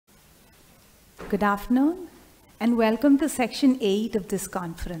Good afternoon, and welcome to Section 8 of this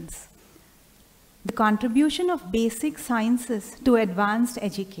conference. The contribution of basic sciences to advanced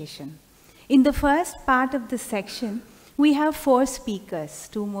education. In the first part of this section, we have 4 speakers,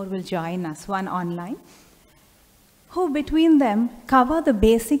 2 more will join us, 1 online, who between them cover the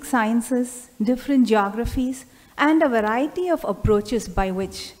basic sciences, different geographies, and a variety of approaches by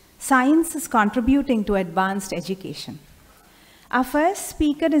which science is contributing to advanced education. Our first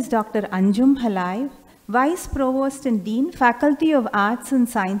speaker is Dr. Anjum Halai, Vice Provost and Dean, Faculty of Arts and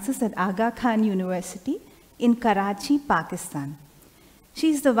Sciences at Aga Khan University in Karachi, Pakistan. She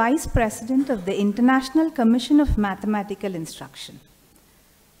is the Vice President of the International Commission of Mathematical Instruction.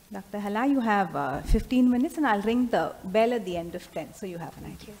 Dr. Halai, you have 15 minutes, and I'll ring the bell at the end of 10, so you have an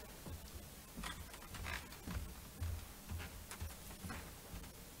idea.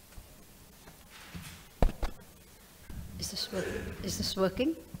 Is this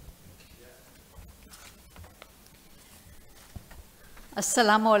working?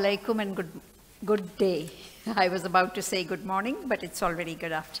 Assalamu alaikum and good day. I was about to say good morning, but it's already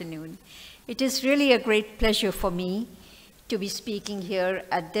good afternoon. It is really a great pleasure for me to be speaking here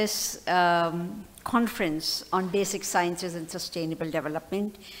at this conference on basic sciences and sustainable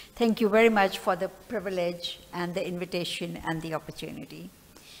development. Thank you very much for the privilege and the invitation and the opportunity.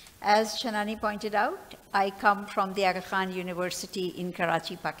 As Chanani pointed out, I come from the Aga Khan University in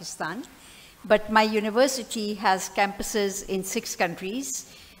Karachi, Pakistan, but my university has campuses in 6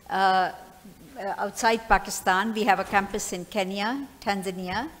 countries. Outside Pakistan, we have a campus in Kenya,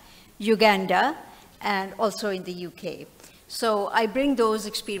 Tanzania, Uganda, and also in the UK. So I bring those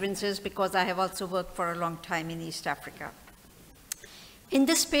experiences because I have also worked for a long time in East Africa. In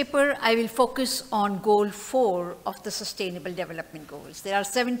this paper, I will focus on Goal 4 of the Sustainable Development Goals. There are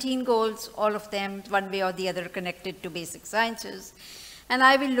 17 goals, all of them one way or the other connected to basic sciences. And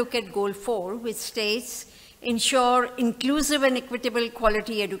I will look at Goal 4, which states, ensure inclusive and equitable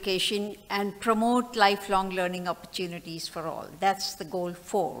quality education and promote lifelong learning opportunities for all. That's the Goal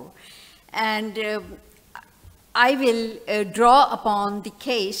 4. And I will draw upon the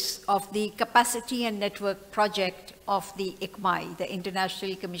case of the Capacity and Network Project of the ICMI, the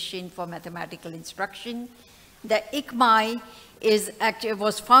International Commission for Mathematical Instruction. The ICMI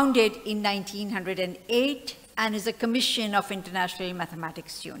was founded in 1908 and is a commission of International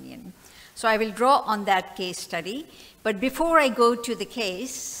Mathematics Union. So I will draw on that case study. But before I go to the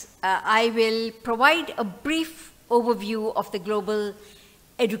case, I will provide a brief overview of the global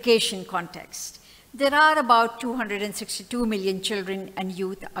education context. There are about 262 million children and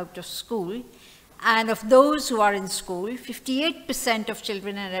youth out of school. And of those who are in school, 58% of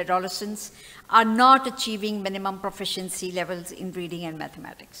children and adolescents are not achieving minimum proficiency levels in reading and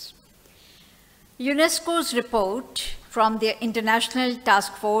mathematics. UNESCO's report from the International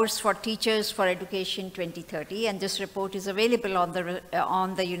Task Force for Teachers for Education 2030, and this report is available on the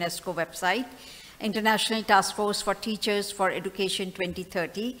UNESCO website, International Task Force for Teachers for Education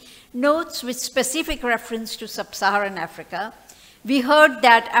 2030, notes with specific reference to sub-Saharan Africa. We heard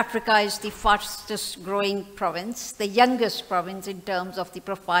that Africa is the fastest growing province, the youngest province in terms of the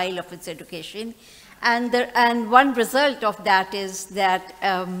profile of its education. And one result of that is that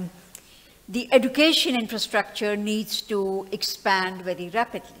the education infrastructure needs to expand very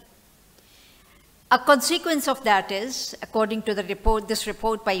rapidly. A consequence of that is, according to this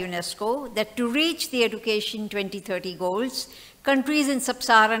report by UNESCO, that to reach the Education 2030 goals, countries in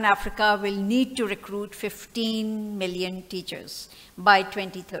sub-Saharan Africa will need to recruit 15 million teachers by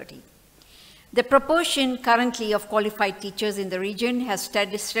 2030. The proportion currently of qualified teachers in the region has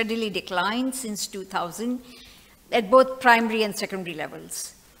steadily declined since 2000 at both primary and secondary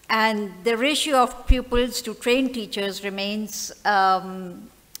levels. And the ratio of pupils to trained teachers remains low,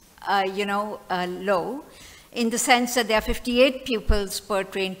 in the sense that there are 58 pupils per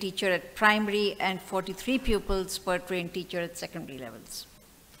trained teacher at primary and 43 pupils per trained teacher at secondary levels.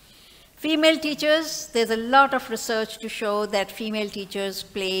 Female teachers, there's a lot of research to show that female teachers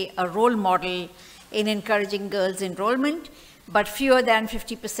play a role model in encouraging girls' enrollment, but fewer than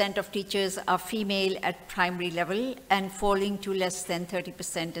 50% of teachers are female at primary level and falling to less than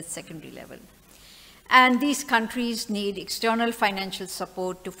 30% at secondary level. And these countries need external financial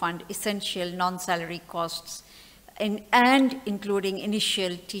support to fund essential non-salary costs, and including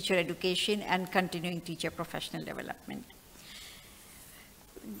initial teacher education and continuing teacher professional development.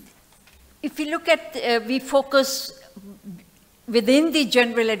 If we look at, we focus within the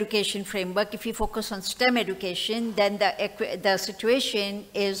general education framework, if you focus on STEM education, then the situation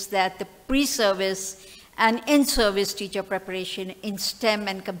is that the pre-service and in-service teacher preparation in STEM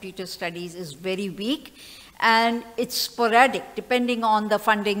and computer studies is very weak, and it's sporadic depending on the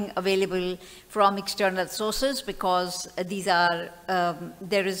funding available from external sources, because these are,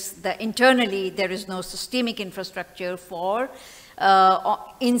 internally there is no systemic infrastructure for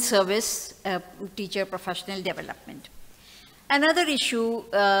in-service teacher professional development. Another issue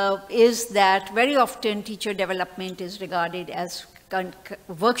is that very often teacher development is regarded as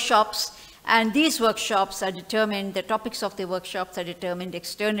workshops, and these workshops are determined, the topics of the workshops are determined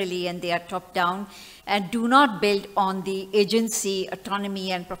externally, and they are top-down and do not build on the agency,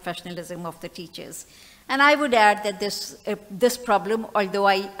 autonomy, and professionalism of the teachers. And I would add that this problem, although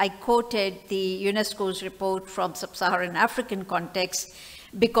I quoted the UNESCO's report from sub-Saharan African context,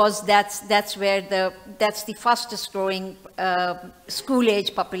 because that's the fastest growing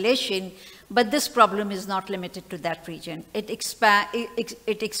school-age population, but this problem is not limited to that region. It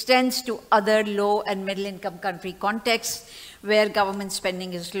extends to other low and middle income country contexts where government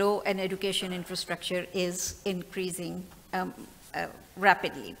spending is low and education infrastructure is increasing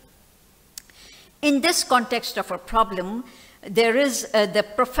rapidly. In this context of a problem, there is the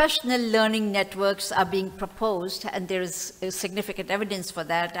professional learning networks are being proposed, and there is significant evidence for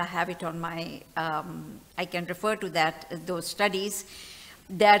that. I have it on my, I can refer to those studies,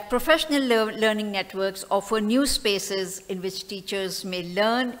 that professional learning networks offer new spaces in which teachers may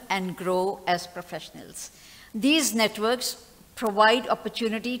learn and grow as professionals. These networks provide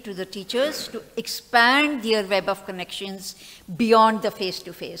opportunity to the teachers to expand their web of connections beyond the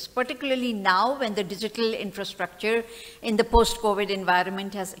face-to-face, particularly now when the digital infrastructure in the post-COVID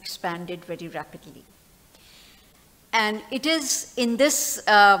environment has expanded very rapidly. And it is in this,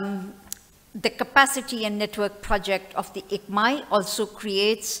 the capacity and network project of the ICMI also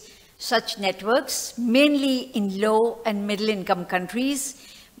creates such networks, mainly in low and middle income countries.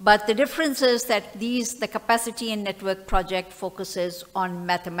 But the difference is that the capacity and network project focuses on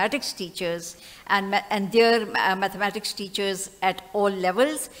mathematics teachers and their mathematics teachers at all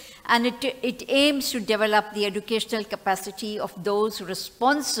levels. And it aims to develop the educational capacity of those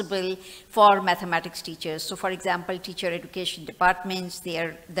responsible for mathematics teachers. So for example, teacher education departments,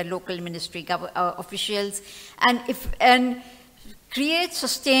 the local ministry officials, and create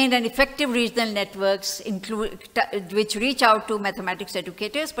sustained and effective regional networks which reach out to mathematics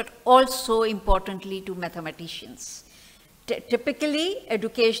educators, but also importantly to mathematicians. Typically,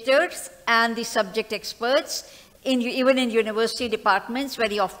 educators and the subject experts, even in university departments,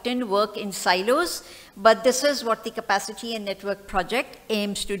 very often work in silos, but this is what the Capacity and Network Project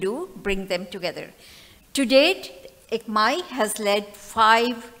aims to do, bring them together. To date, ICMI has led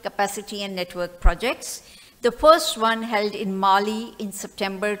 5 capacity and network projects. The first one held in Mali in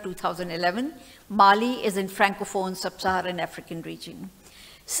September 2011. Mali is in Francophone sub-Saharan African region.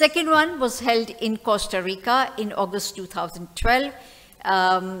 Second one was held in Costa Rica in August 2012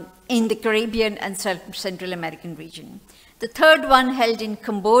 in the Caribbean and Central American region. The third one held in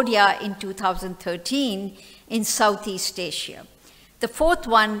Cambodia in 2013 in Southeast Asia. The fourth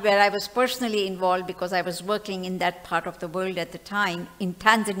one, where I was personally involved because I was working in that part of the world at the time, in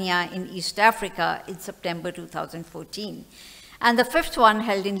Tanzania, in East Africa, in September 2014. And the fifth one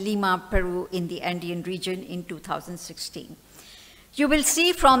held in Lima, Peru, in the Andean region in 2016. You will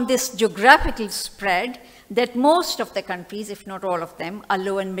see from this geographical spread that most of the countries, if not all of them, are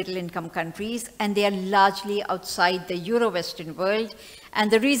low and middle income countries, and they are largely outside the Euro-Western world. And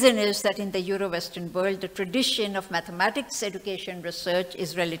the reason is that in the Euro-Western world, the tradition of mathematics education research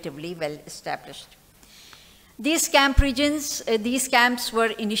is relatively well established. These camp regions, these camps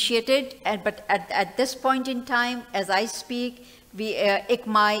were initiated, but at this point in time, as I speak,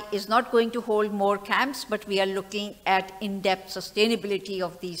 ICMI is not going to hold more camps, but we are looking at in-depth sustainability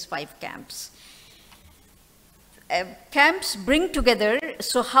of these 5 camps. Camps bring together,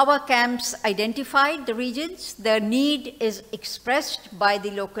 so how are camps identified, the regions? The need is expressed by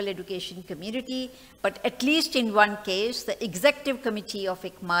the local education community, but at least in one case, the executive committee of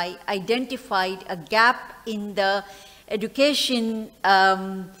ICMI identified a gap in the education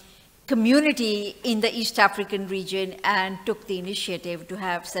community in the East African region and took the initiative to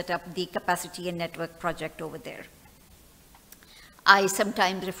have set up the Capacity and Network Project over there. I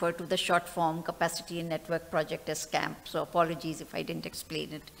sometimes refer to the short form Capacity and Network Project as CAMP, so apologies if I didn't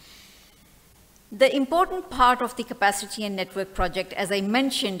explain it. The important part of the Capacity and Network Project, as I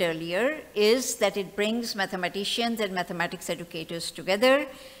mentioned earlier, is that it brings mathematicians and mathematics educators together.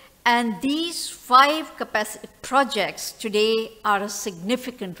 And these 5 projects today are a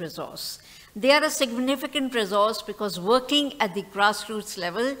significant resource. They are a significant resource because working at the grassroots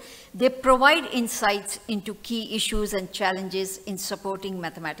level, they provide insights into key issues and challenges in supporting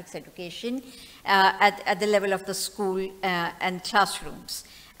mathematics education at the level of the school and classrooms.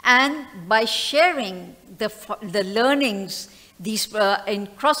 And by sharing the learnings these in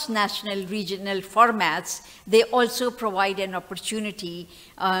cross-national regional formats, they also provide an opportunity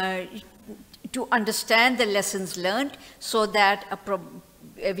to understand the lessons learned so that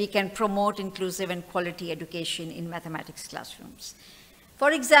we can promote inclusive and quality education in mathematics classrooms.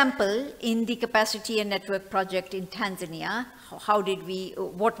 For example, in the Capacity and Network Project in Tanzania,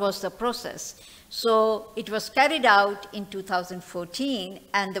 what was the process? So it was carried out in 2014,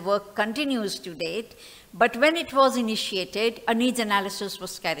 and the work continues to date. But when it was initiated, a needs analysis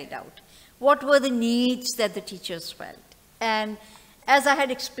was carried out. What were the needs that the teachers felt? And as I had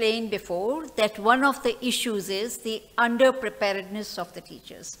explained before, that one of the issues is the underpreparedness of the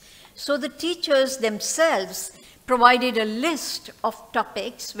teachers. So the teachers themselves provided a list of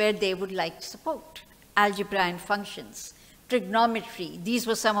topics where they would like support. Algebra and functions, trigonometry, these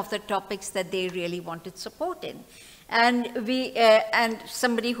were some of the topics that they really wanted support in. And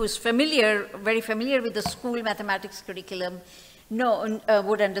somebody who's very familiar with the school mathematics curriculum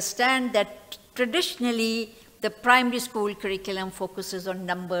would understand that traditionally the primary school curriculum focuses on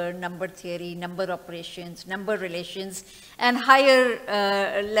number theory, number operations, number relations, and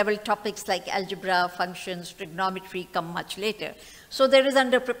higher level topics like algebra, functions, trigonometry come much later. So there is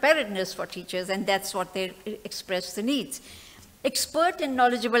underpreparedness for teachers, and that's what they express the needs. Expert and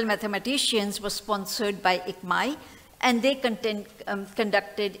knowledgeable mathematicians was sponsored by ICMI, and they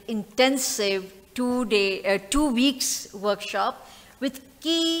conducted intensive 2 weeks workshop with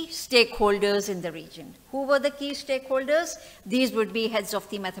key stakeholders in the region. Who were the key stakeholders? These would be heads of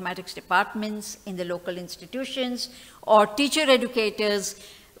the mathematics departments in the local institutions, or teacher educators,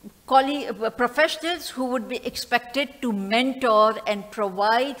 professionals who would be expected to mentor and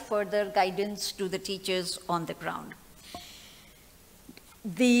provide further guidance to the teachers on the ground.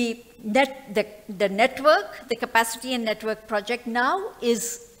 The network, the Capacity and Network Project now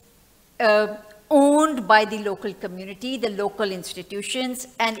is owned by the local community, the local institutions,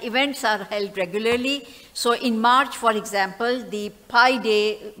 and events are held regularly. So in March, for example, the Pi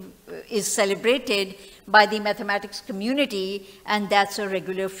Day is celebrated by the mathematics community, and that's a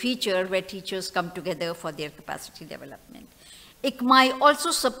regular feature where teachers come together for their capacity development. ICMI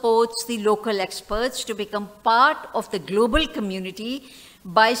also supports the local experts to become part of the global community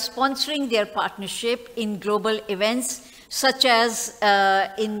by sponsoring their partnership in global events, such as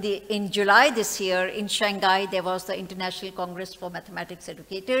in July this year in Shanghai, there was the International Congress for Mathematics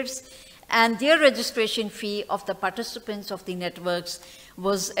Educators, and their registration fee of the participants of the networks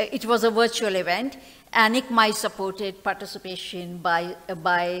was, it was a virtual event, and ICMI supported participation by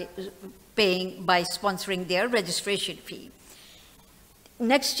sponsoring their registration fee.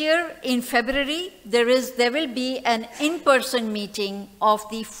 Next year, in February, there will be an in-person meeting of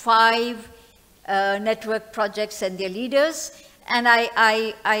the 5 network projects and their leaders. And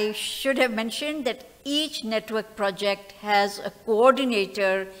I should have mentioned that each network project has a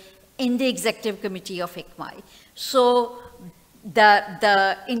coordinator in the executive committee of ICMI. So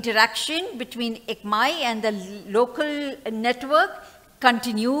the interaction between ICMI and the local network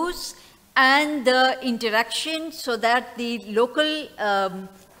continues, and the interaction so that the local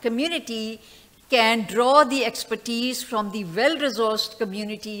community can draw the expertise from the well-resourced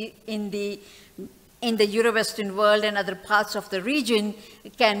community in the Euro-Western world and other parts of the region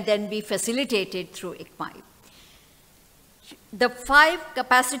can then be facilitated through ICMI. The 5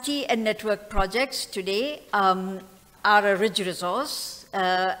 capacity and network projects today are a rich resource,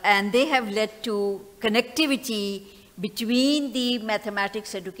 and they have led to connectivity between the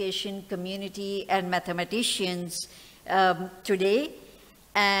mathematics education community and mathematicians today.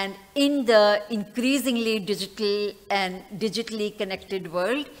 And in the increasingly digital and digitally connected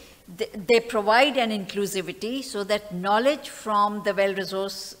world, they provide an inclusivity so that knowledge from the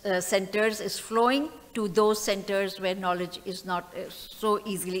well-resourced centers is flowing to those centers where knowledge is not so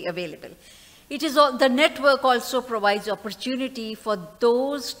easily available. The network also provides opportunity for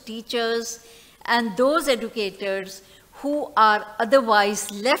those teachers and those educators who are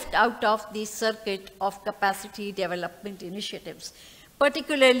otherwise left out of the circuit of capacity development initiatives.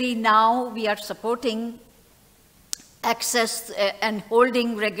 Particularly now, we are supporting access and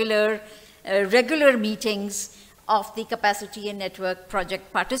holding regular meetings of the capacity and network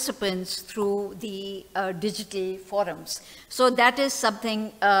project participants through the digital forums. So that is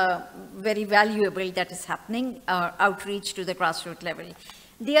something very valuable that is happening, outreach to the grassroots level.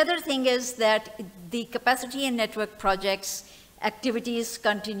 The other thing is that the capacity and network projects activities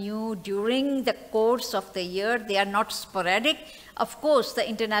continue during the course of the year. They are not sporadic. Of course, the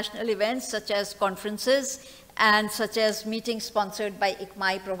international events such as conferences and such as meetings sponsored by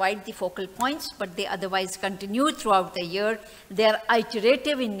ICMI provide the focal points, but they otherwise continue throughout the year. They are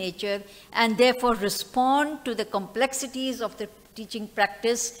iterative in nature and therefore respond to the complexities of the teaching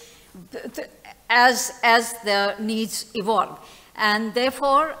practice as the needs evolve. And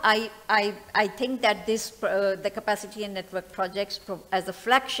therefore, I think that this, the Capacity and Network Projects as a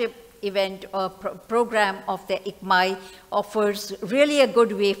flagship event or program of the ICMI offers really a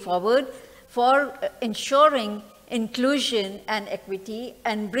good way forward for ensuring inclusion and equity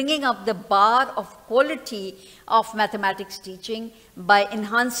and bringing up the bar of quality of mathematics teaching by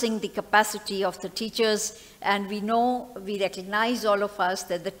enhancing the capacity of the teachers. And we know, we recognize, all of us,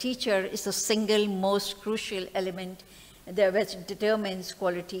 that the teacher is the single most crucial element which determines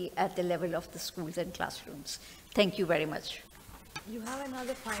quality at the level of the schools and classrooms. Thank you very much. You have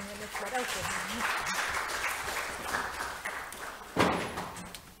another 5 minutes left.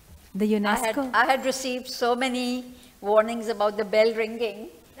 The UNESCO. I had received so many warnings about the bell ringing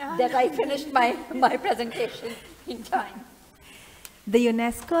that I finished my presentation in time. The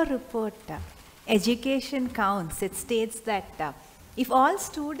UNESCO report, Education Counts, it states that if all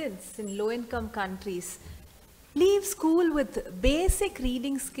students in low-income countries leave school with basic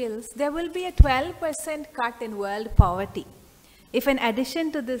reading skills, there will be a 12% cut in world poverty. If in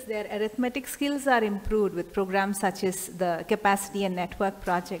addition to this, their arithmetic skills are improved with programs such as the Capacity and Network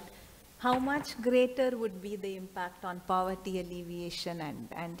Project, how much greater would be the impact on poverty alleviation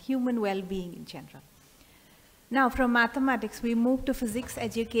and human well-being in general? Now, from mathematics, we move to physics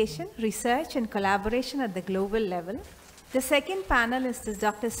education, research, and collaboration at the global level. The second panelist is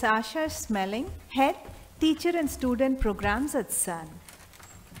Dr. Sascha Schmeling, Head, Teacher and Student Programs at CERN.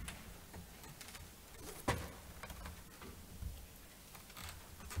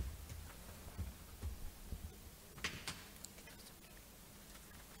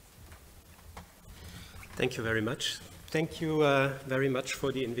 Thank you very much. Thank you very much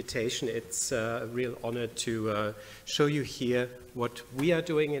for the invitation. It's a real honor to show you here what we are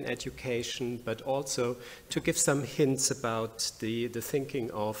doing in education, but also to give some hints about the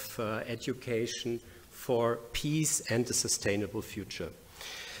thinking of education for peace and a sustainable future.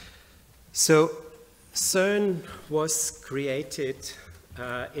 So CERN was created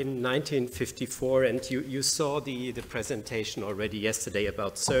in 1954, and you saw the presentation already yesterday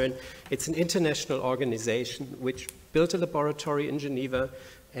about CERN. It's an international organization which built a laboratory in Geneva,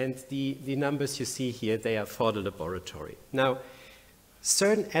 and the numbers you see here, they are for the laboratory. Now,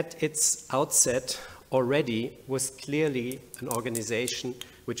 CERN at its outset already was clearly an organization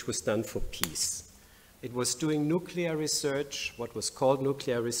which was done for peace. It was doing nuclear research, what was called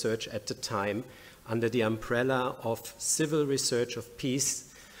nuclear research at the time, under the umbrella of civil research of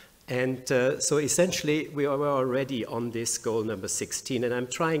peace. And so essentially we were already on this goal number 16, and I'm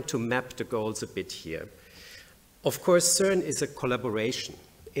trying to map the goals a bit here. Of course, CERN is a collaboration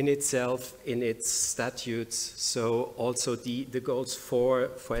in itself, in its statutes, so also the goals for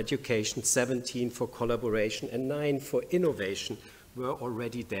education, 17 for collaboration, and 9 for innovation were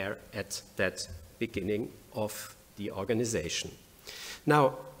already there at that beginning of the organization.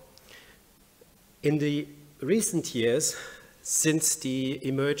 Now, in the recent years, since the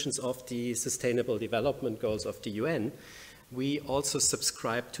emergence of the Sustainable Development Goals of the UN, we also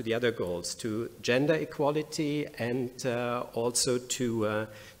subscribe to the other goals, to gender equality and also to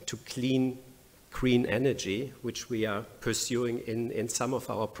clean, green energy, which we are pursuing in some of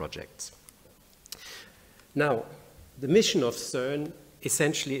our projects. Now, the mission of CERN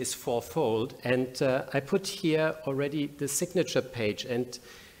essentially is fourfold, and I put here already the signature page, and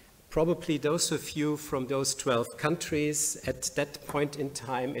probably those of you from those 12 countries, at that point in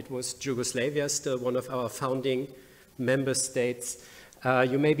time, it was Yugoslavia, still one of our founding member states.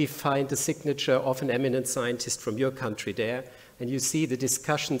 You maybe find the signature of an eminent scientist from your country there, and you see the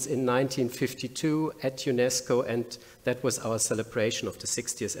discussions in 1952 at UNESCO, and that was our celebration of the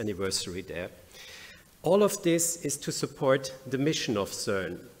 60th anniversary there. All of this is to support the mission of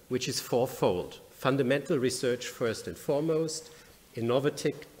CERN, which is fourfold. Fundamental research first and foremost,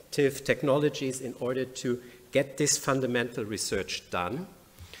 innovative technologies in order to get this fundamental research done,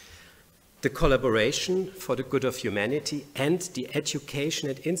 the collaboration for the good of humanity, and the education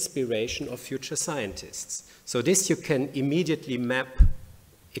and inspiration of future scientists. So this you can immediately map,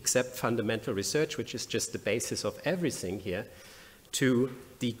 except fundamental research, which is just the basis of everything here, to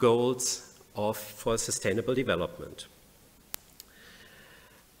the goals for sustainable development.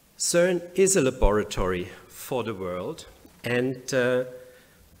 CERN is a laboratory for the world, and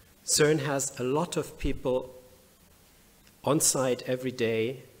CERN has a lot of people on site every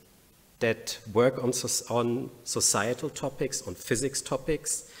day that work on societal topics, on physics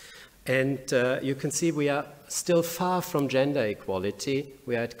topics. And you can see we are still far from gender equality.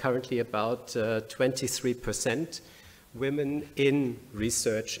 We are at currently about 23% women in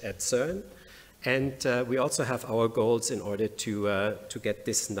research at CERN. And we also have our goals in order to get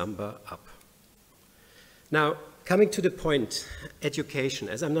this number up. Now, coming to the point, education.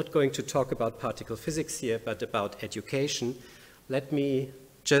 As I'm not going to talk about particle physics here, but about education, let me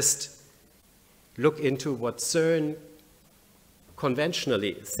just look into what CERN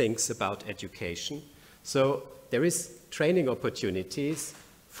conventionally thinks about education. So there is training opportunities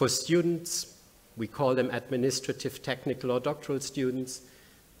for students. We call them administrative, technical, or doctoral students.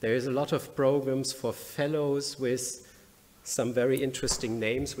 There is a lot of programs for fellows with some very interesting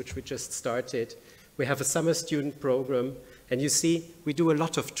names, which we just started. We have a summer student program, and you see, we do a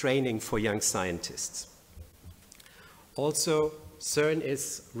lot of training for young scientists. Also, CERN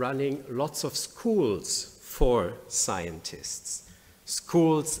is running lots of schools for scientists.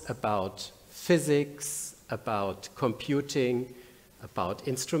 Schools about physics, about computing, about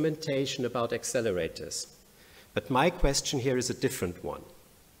instrumentation, about accelerators. But my question here is a different one.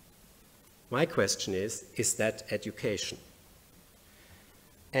 My question is that education?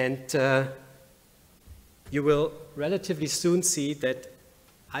 And you will relatively soon see that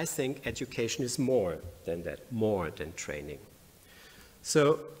I think education is more than that, more than training.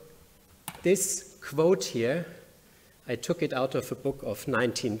 So this quote here, I took it out of a book of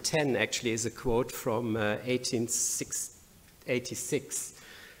 1910, actually is a quote from 1886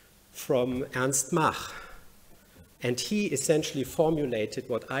 from Ernst Mach. And he essentially formulated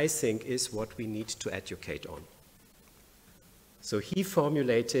what I think is what we need to educate on. So he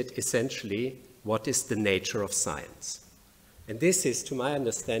formulated essentially what is the nature of science. And this is, to my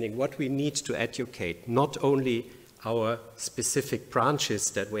understanding, what we need to educate, not only our specific branches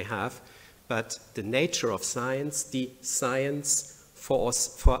that we have, but the nature of science, the science for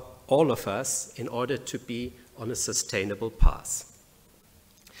us, for all of us, in order to be on a sustainable path.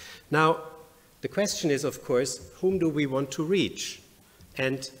 Now, the question is, of course, whom do we want to reach?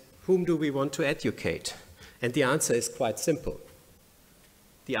 And whom do we want to educate? And the answer is quite simple.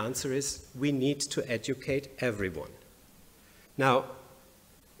 The answer is we need to educate everyone. Now,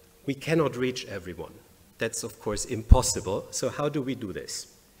 we cannot reach everyone. That's, of course, impossible. So how do we do this?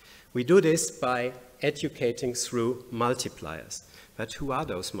 We do this by educating through multipliers. But who are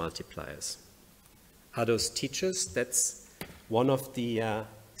those multipliers? Are those teachers? That's one of the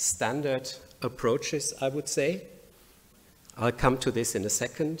standard approaches, I would say. I'll come to this in a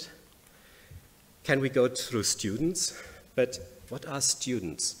second. Can we go through students? But what are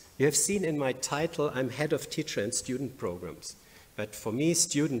students? You have seen in my title, I'm head of teacher and student programs. But for me,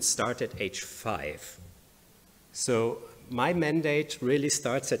 students start at age 5. So my mandate really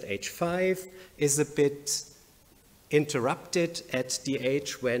starts at age 5, is a bit interrupted at the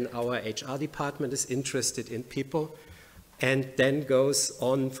age when our HR department is interested in people, and then goes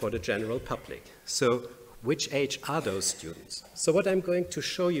on for the general public. So which age are those students? So what I'm going to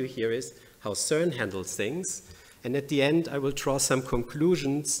show you here is how CERN handles things, and at the end I will draw some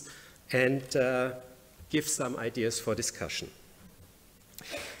conclusions and give some ideas for discussion.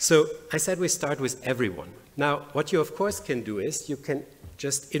 So I said we start with everyone. Now, what you of course can do is you can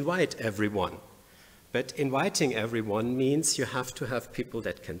just invite everyone. But inviting everyone means you have to have people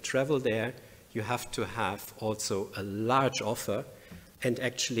that can travel there. You have to have also a large offer. And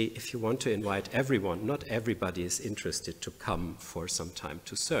actually, if you want to invite everyone, not everybody is interested to come for some time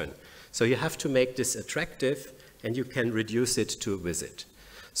to CERN. So you have to make this attractive, and you can reduce it to a visit.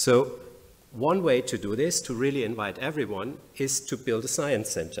 So one way to do this, to really invite everyone, is to build a science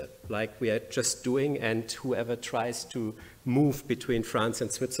center, like we are just doing, and whoever tries to move between France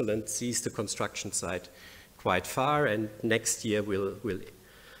and Switzerland sees the construction site quite far, and next year we'll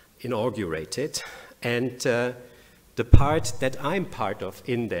inaugurate it. And the part that I'm part of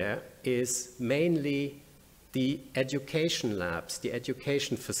in there is mainly the education labs, the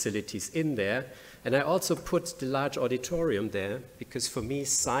education facilities in there. And I also put the large auditorium there because for me,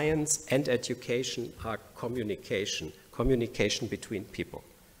 science and education are communication between people.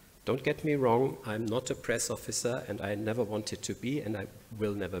 Don't get me wrong, I'm not a press officer and I never wanted to be and I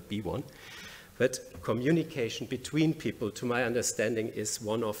will never be one. But communication between people, to my understanding, is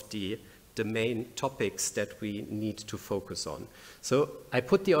one of the main topics that we need to focus on. So I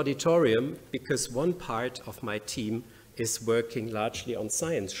put the auditorium because one part of my team is working largely on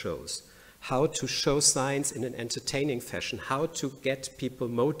science shows. How to show science in an entertaining fashion, how to get people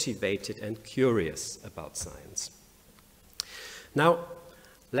motivated and curious about science. Now,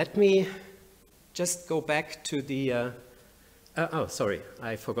 let me just go back to the Oh, sorry,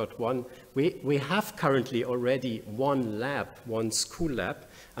 I forgot one. We have currently already one lab, one school lab.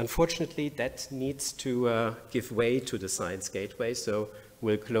 Unfortunately, that needs to give way to the Science Gateway, so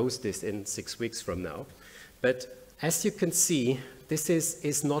we'll close this in 6 weeks from now. But as you can see, this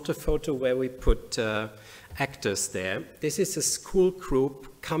is not a photo where we put actors there. This is a school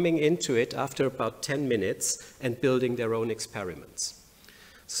group coming into it after about 10 minutes and building their own experiments.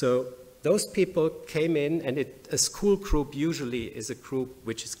 So those people came in, and a school group usually is a group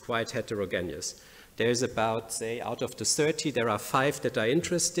which is quite heterogeneous. There's about, say, out of the 30, there are 5 that are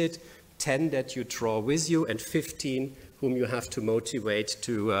interested, 10 that you draw with you, and 15 whom you have to motivate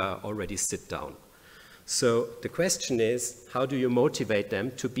to already sit down. So the question is, how do you motivate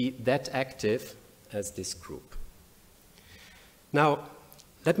them to be that active as this group? Now,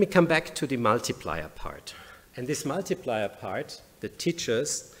 let me come back to the multiplier part. And this multiplier part, the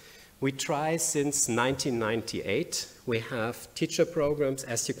teachers, we try since 1998. We have teacher programs.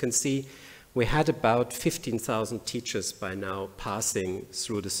 As you can see, we had about 15,000 teachers by now passing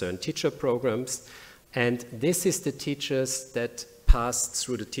through the CERN teacher programs. And this is the teachers that passed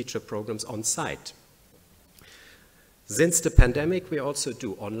through the teacher programs on site. Since the pandemic, we also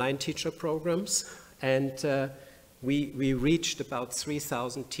do online teacher programs, and we reached about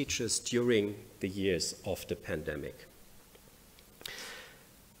 3,000 teachers during the years of the pandemic.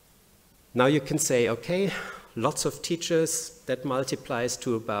 Now you can say, okay, lots of teachers, that multiplies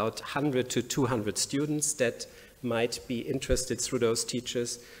to about 100 to 200 students that might be interested through those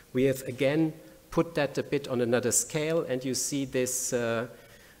teachers. We have again put that a bit on another scale, and you see this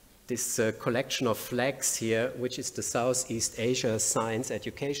collection of flags here, which is the Southeast Asia Science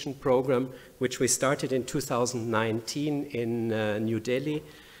Education Program, which we started in 2019 in New Delhi.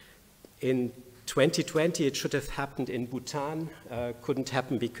 In 2020, it should have happened in Bhutan, couldn't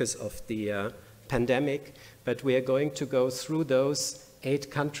happen because of the pandemic, but we are going to go through those 8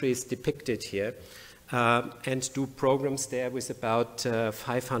 countries depicted here and do programs there with about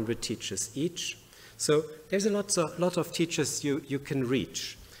 500 teachers each. So there's a lot of teachers you can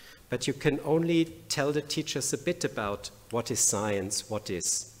reach. But you can only tell the teachers a bit about what is science, what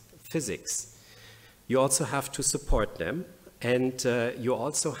is physics. You also have to support them, and you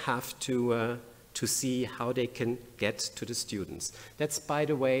also have to see how they can get to the students. That's, by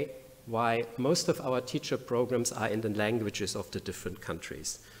the way, why most of our teacher programs are in the languages of the different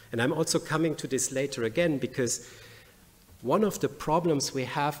countries. And I'm also coming to this later again, because one of the problems we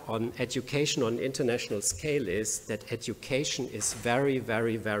have on education on an international scale is that education is very,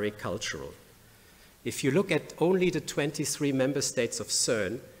 very, very cultural. If you look at only the 23 member states of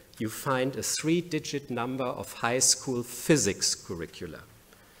CERN, you find a 3-digit number of high school physics curricula.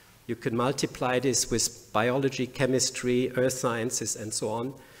 You can multiply this with biology, chemistry, earth sciences, and so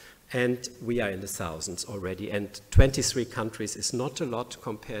on, and we are in the thousands already. And 23 countries is not a lot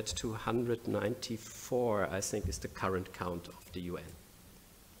compared to 194, I think, is the current count of the UN.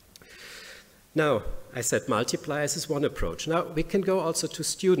 Now, I said multipliers is one approach. Now, we can go also to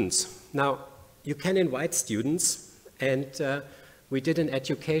students. Now, you can invite students, and we did an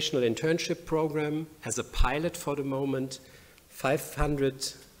educational internship program as a pilot for the moment.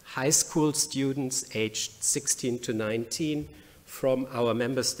 500 high school students aged 16 to 19 from our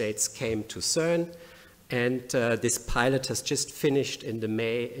member states came to CERN, and this pilot has just finished in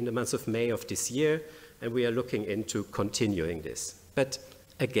the month of May of this year, and we are looking into continuing this. But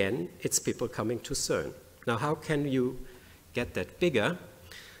again, it's people coming to CERN. Now, how can you get that bigger?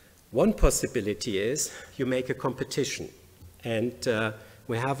 One possibility is you make a competition, and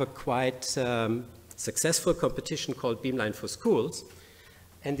we have a quite successful competition called Beamline for Schools,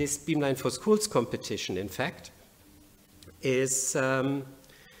 and this Beamline for Schools competition, in fact, is a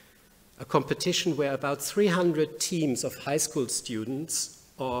competition where about 300 teams of high school students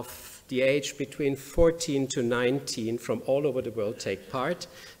of the age between 14 to 19 from all over the world take part.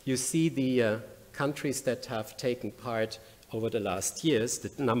 You see the countries that have taken part over the last years,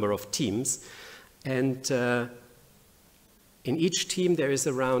 the number of teams, and in each team there is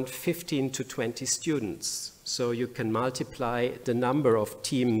around 15 to 20 students. So you can multiply the number of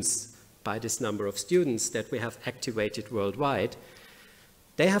teams by this number of students that we have activated worldwide.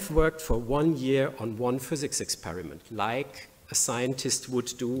 They have worked for 1 year on one physics experiment, like a scientist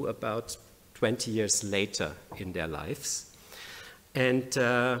would do about 20 years later in their lives. And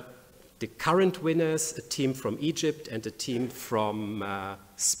the current winners, a team from Egypt and a team from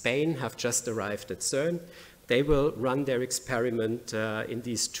Spain, have just arrived at CERN. They will run their experiment in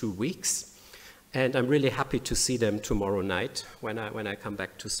these 2 weeks. And I'm really happy to see them tomorrow night when I come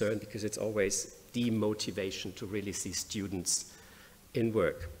back to CERN, because it's always the motivation to really see students in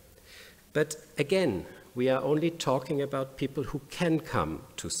work. But again, we are only talking about people who can come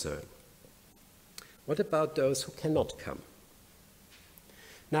to CERN. What about those who cannot come?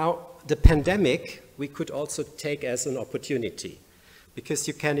 Now, the pandemic we could also take as an opportunity, because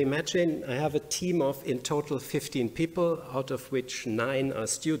you can imagine I have a team of in total 15 people, out of which 9 are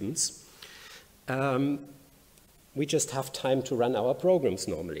students. We just have time to run our programs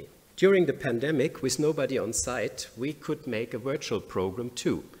normally. During the pandemic, with nobody on site, we could make a virtual program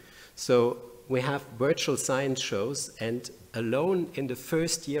too. So we have virtual science shows, and alone in the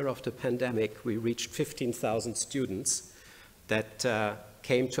first year of the pandemic, we reached 15,000 students that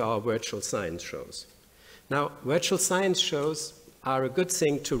came to our virtual science shows. Now, virtual science shows are a good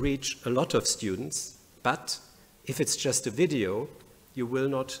thing to reach a lot of students, but if it's just a video, you will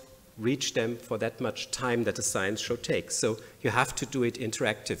not reach them for that much time that a science show takes. So you have to do it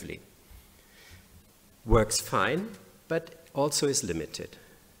interactively. Works fine, but also is limited.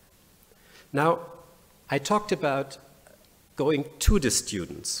 Now, I talked about going to the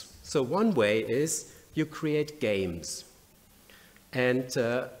students. So one way is you create games. And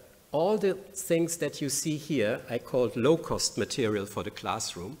all the things that you see here, I called low-cost material for the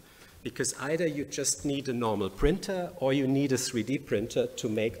classroom, because either you just need a normal printer or you need a 3D printer to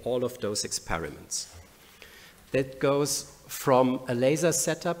make all of those experiments. That goes from a laser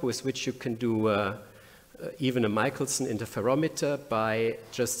setup with which you can do even a Michelson interferometer by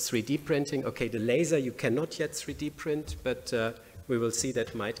just 3D printing. Okay, the laser you cannot yet 3D print, but we will see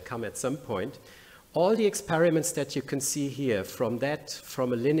that might come at some point. All the experiments that you can see here, from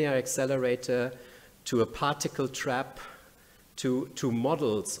a linear accelerator to a particle trap to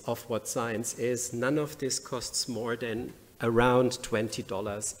models of what science is, none of this costs more than around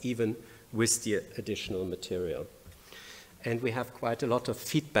 $20, even with the additional material. And we have quite a lot of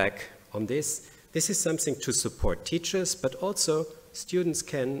feedback on this. This is something to support teachers, but also students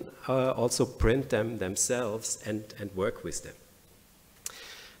can also print them themselves and work with them.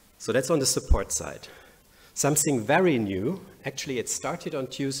 So that's on the support side. Something very new, actually it started on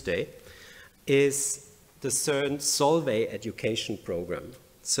Tuesday, is the CERN Solvay education program.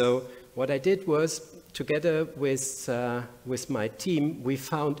 So what I did was, together with my team, we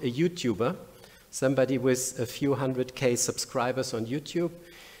found a YouTuber, somebody with a few 100K subscribers on YouTube,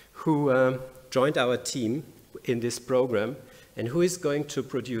 who joined our team in this program, and who is going to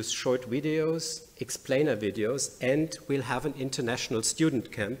produce short videos, explainer videos, and we'll have an international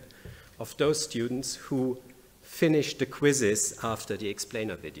student camp of those students who finish the quizzes after the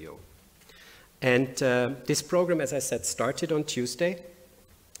explainer video. And this program, as I said, started on Tuesday.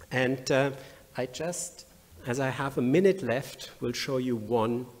 And I just, as I have a minute left, will show you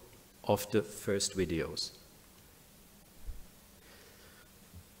one of the first videos.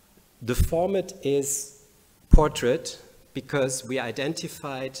 The format is portrait because we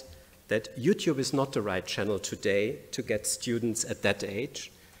identified that YouTube is not the right channel today to get students at that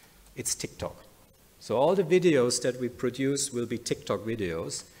age. It's TikTok. So all the videos that we produce will be TikTok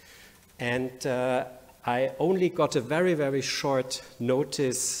videos. And I only got a very, very short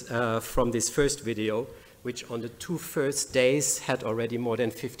notice from this first video, which on the 2 first days had already more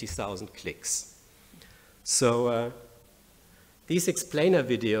than 50,000 clicks. So these explainer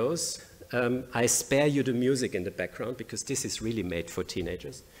videos, I spare you the music in the background because this is really made for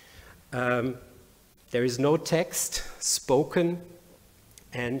teenagers. There is no text spoken,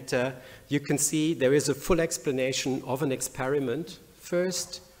 and you can see there is a full explanation of an experiment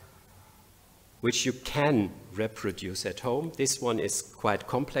first, which you can reproduce at home. This one is quite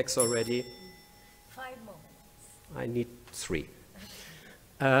complex already. 5 moments. I need 3.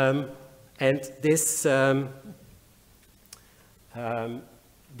 And this,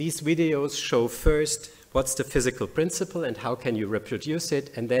 these videos show first what's the physical principle and how can you reproduce it,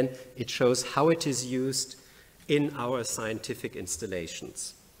 and then it shows how it is used in our scientific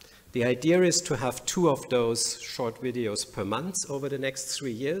installations. The idea is to have 2 of those short videos per month over the next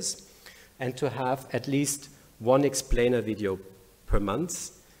 3 years, and to have at least 1 explainer video per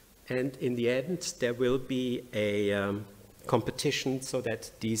month. And in the end, there will be a competition so that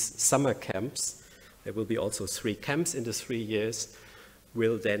these summer camps, there will be also 3 camps in the 3 years,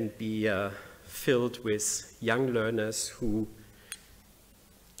 will then be filled with young learners who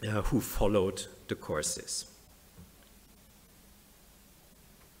followed the courses.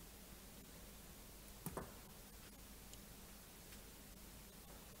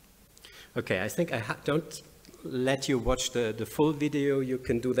 Okay, I think I don't let you watch the full video. You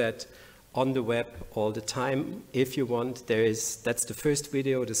can do that on the web all the time if you want. That's the first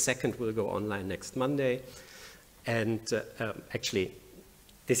video. The second will go online next Monday. And actually,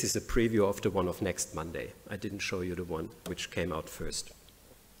 this is a preview of the one of next Monday. I didn't show you the one which came out first.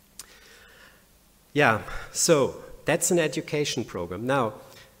 Yeah, so that's an education program. Now,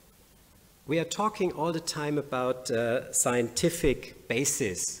 we are talking all the time about scientific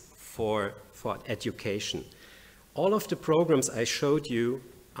basis for education. All of the programs I showed you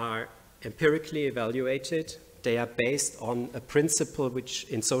are empirically evaluated. They are based on a principle which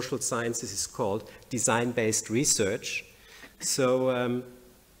in social sciences is called design-based research. So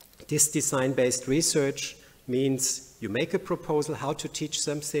this design-based research means you make a proposal how to teach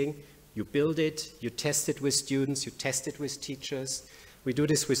something, you build it, you test it with students, you test it with teachers. We do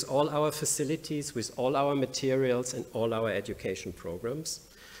this with all our facilities, with all our materials and all our education programs.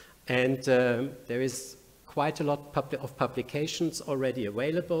 And there is quite a lot of publications already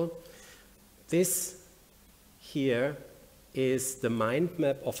available. This here is the mind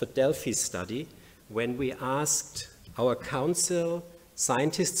map of a Delphi study when we asked our council,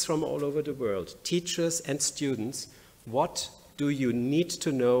 scientists from all over the world, teachers and students, what do you need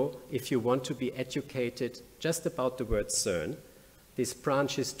to know if you want to be educated just about the word CERN? This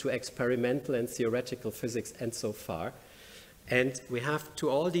branches to experimental and theoretical physics and so far. And we have to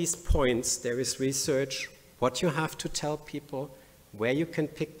all these points, there is research, what you have to tell people, where you can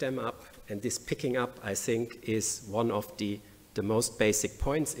pick them up. And this picking up, I think, is one of the most basic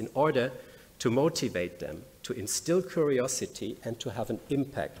points in order to motivate them, to instill curiosity and to have an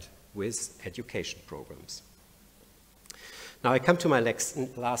impact with education programs. Now I come to my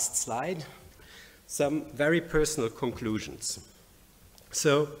last slide, some very personal conclusions.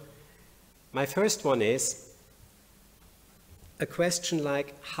 So my first one is a question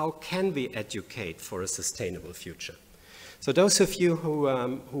like, how can we educate for a sustainable future? So those of you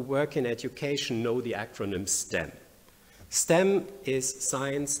who work in education know the acronym STEM. STEM is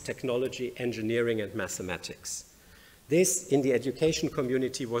science, technology, engineering, and mathematics. This, in the education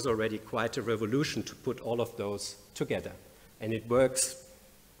community, was already quite a revolution to put all of those together. And it works,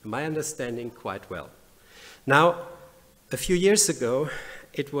 in my understanding, quite well. Now, a few years ago,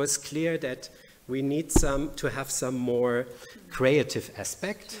 it was clear that we need to have some more creative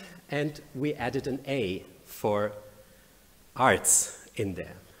aspect, and we added an A for arts in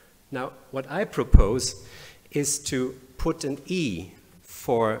there. Now, what I propose is to put an E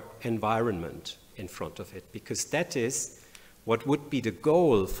for environment in front of it, because that is what would be the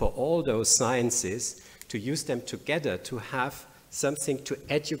goal for all those sciences, to use them together to have something to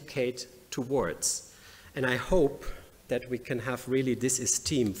educate towards. And I hope that we can have really this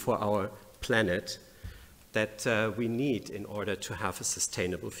esteem for our planet that we need in order to have a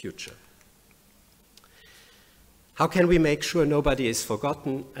sustainable future. How can we make sure nobody is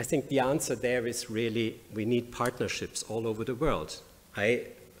forgotten? I think the answer there is really we need partnerships all over the world. I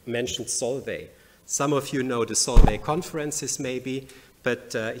mentioned Solvay. Some of you know the Solvay conferences maybe,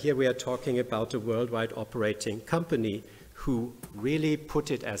 but here we are talking about a worldwide operating company who really put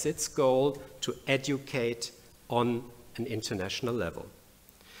it as its goal to educate on an international level.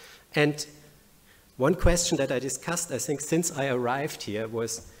 And one question that I discussed, I think, since I arrived here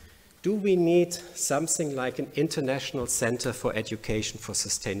was, do we need something like an international center for education for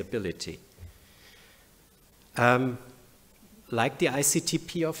sustainability? Like the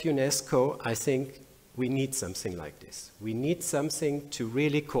ICTP of UNESCO, I think we need something like this. We need something to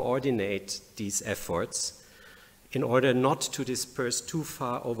really coordinate these efforts in order not to disperse too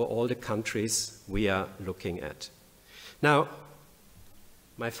far over all the countries we are looking at. Now,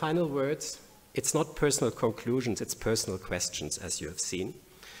 my final words, it's not personal conclusions, it's personal questions, as you have seen.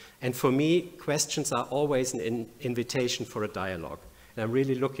 And for me, questions are always an invitation for a dialogue. And I'm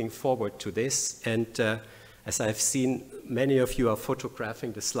really looking forward to this. And as I've seen, many of you are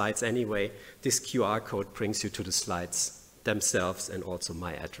photographing the slides anyway. This QR code brings you to the slides themselves and also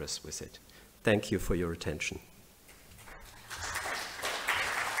my address with it. Thank you for your attention.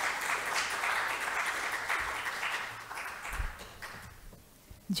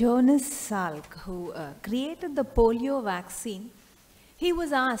 Jonas Salk, who created the polio vaccine, he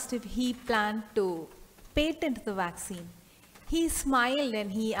was asked if he planned to patent the vaccine. He smiled and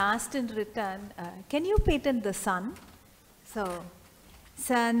he asked in return, can you patent the sun? So,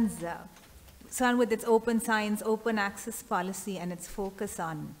 sun with its open science, open access policy and its focus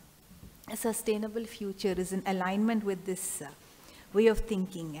on a sustainable future is in alignment with this way of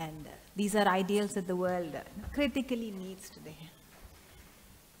thinking, and these are ideals that the world critically needs today.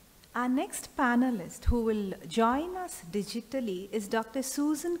 Our next panelist who will join us digitally is Dr.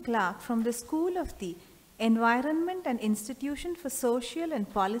 Susan Clark from the School of the Environment and Institution for Social and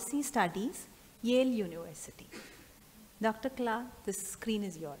Policy Studies, Yale University. Dr. Clark, the screen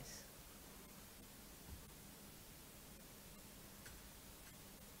is yours.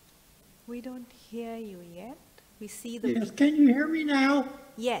 We don't hear you yet. We see the... Yes, can you hear me now?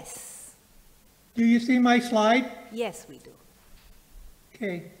 Yes. Do you see my slide? Yes, we do.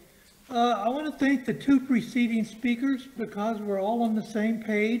 Okay. I want to thank the two preceding speakers because we're all on the same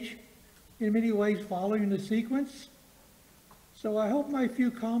page, in many ways following the sequence. So I hope my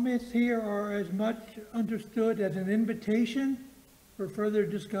few comments here are as much understood as an invitation for further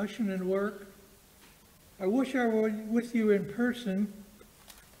discussion and work. I wish I were with you in person,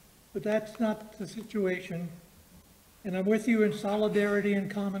 but that's not the situation. And I'm with you in solidarity and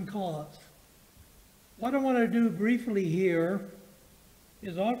common cause. What I want to do briefly here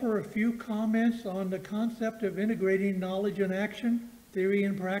is offer a few comments on the concept of integrating knowledge and action, theory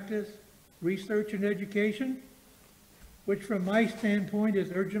and practice, research and education, which from my standpoint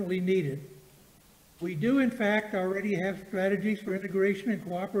is urgently needed. We do in fact already have strategies for integration and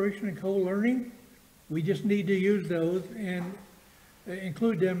cooperation and co-learning. We just need to use those and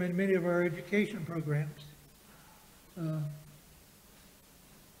include them in many of our education programs.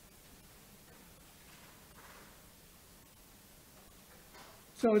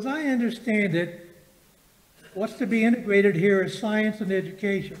 So as I understand it, what's to be integrated here is science and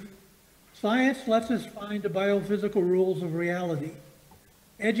education. Science lets us find the biophysical rules of reality.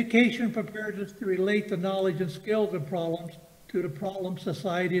 Education prepares us to relate the knowledge and skills of problems to the problems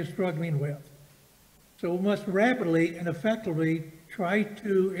society is struggling with. So we must rapidly and effectively try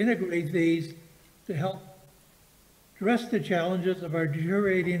to integrate these to help address the challenges of our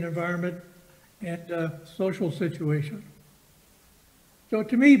deteriorating environment and social situation. So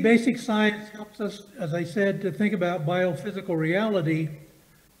to me, basic science helps us, as I said, to think about biophysical reality.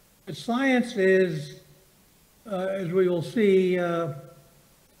 But science is, as we will see,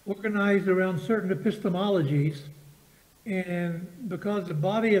 organized around certain epistemologies. And because the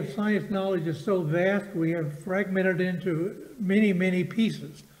body of science knowledge is so vast, we have fragmented into many, many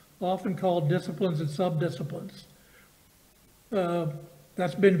pieces, often called disciplines and subdisciplines.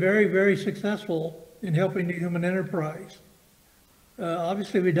 That's been very, very successful in helping the human enterprise.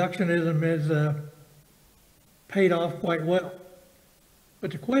 Obviously, reductionism has paid off quite well.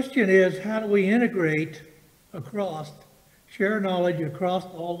 But the question is, how do we integrate across, share knowledge across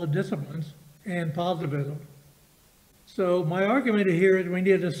all the disciplines and positivism? So my argument here is we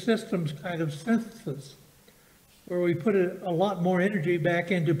need a systems kind of synthesis where we put a lot more energy back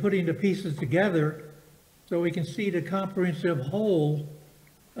into putting the pieces together so we can see the comprehensive whole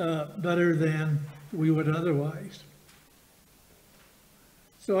better than we would otherwise.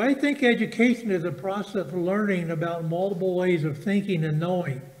 So I think education is a process of learning about multiple ways of thinking and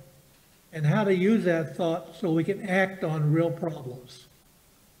knowing and how to use that thought so we can act on real problems.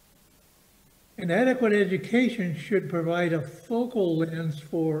 An adequate education should provide a focal lens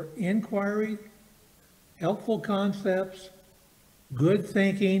for inquiry, helpful concepts, good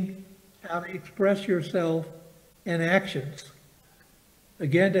thinking, how to express yourself, and actions.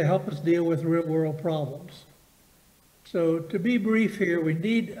 Again, to help us deal with real-world problems. So to be brief here, we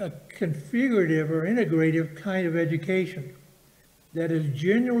need a configurative or integrative kind of education that is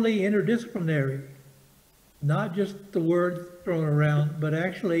genuinely interdisciplinary, not just the word thrown around, but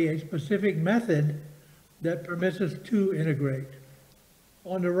actually a specific method that permits us to integrate.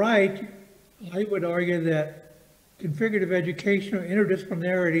 On the right, I would argue that configurative education or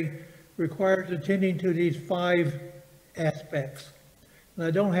interdisciplinarity requires attending to these 5 aspects. And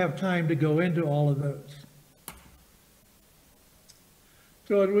I don't have time to go into all of those.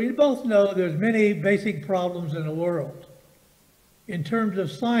 So as we both know, there's many basic problems in the world. In terms of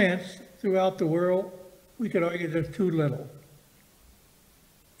science throughout the world, we could argue there's too little.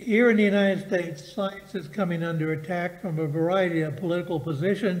 Here in the United States, science is coming under attack from a variety of political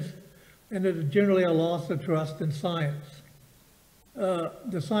positions, and there's generally a loss of trust in science.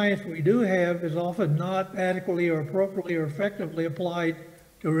 The science we do have is often not adequately or appropriately or effectively applied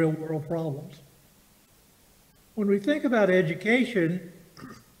to real-world problems. When we think about education,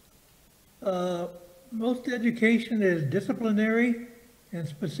 most education is disciplinary and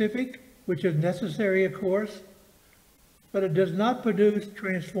specific, which is necessary, of course, but it does not produce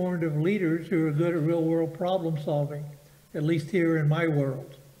transformative leaders who are good at real-world problem solving, at least here in my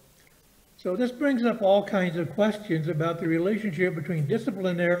world. So this brings up all kinds of questions about the relationship between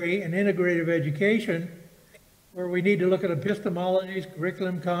disciplinary and integrative education, where we need to look at epistemologies,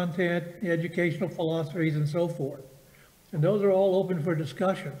 curriculum content, educational philosophies, and so forth. And those are all open for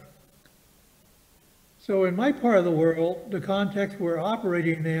discussion. So in my part of the world, the context we're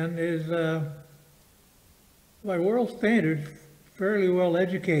operating in is, by world standards, fairly well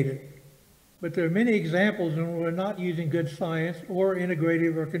educated. But there are many examples when we're not using good science or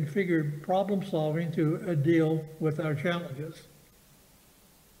integrative or configured problem solving to deal with our challenges.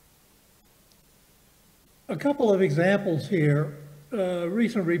 A couple of examples here. a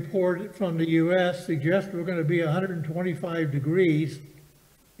recent report from the U.S. suggests we're going to be 125 degrees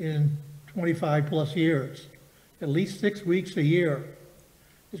in 25 plus years, at least 6 weeks a year.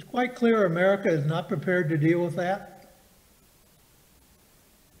 It's quite clear America is not prepared to deal with that.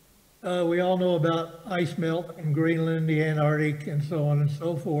 We all know about ice melt in Greenland, the Antarctic, and so on and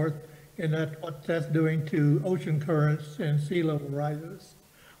so forth, and what that's doing to ocean currents and sea level rises.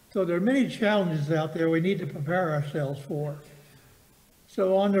 So there are many challenges out there we need to prepare ourselves for.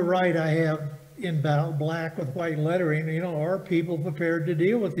 So on the right, I have in black with white lettering, are people prepared to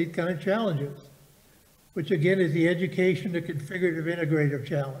deal with these kind of challenges? Which again is the education, the configurative integrative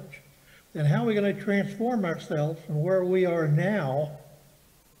challenge. And how are we going to transform ourselves from where we are now,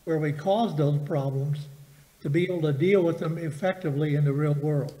 where we caused those problems, to be able to deal with them effectively in the real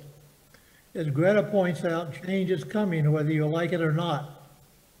world? As Greta points out, change is coming whether you like it or not.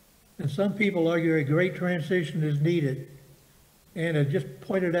 And some people argue a great transition is needed. And as just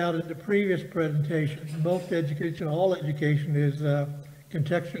pointed out in the previous presentation, most education, all education is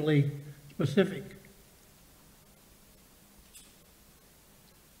contextually specific.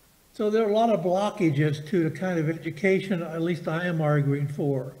 So there are a lot of blockages to the kind of education, at least I am arguing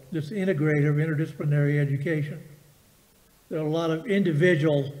for, this integrative, interdisciplinary education. There are a lot of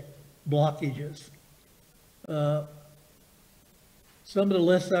individual blockages. Some of the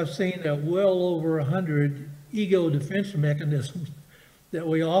lists I've seen are well over 100 ego defense mechanisms that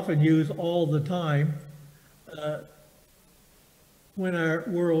we often use all the time when our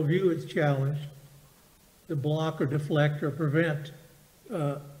worldview is challenged to block or deflect or prevent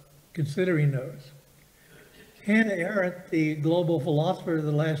considering those. Hannah Arendt, the global philosopher of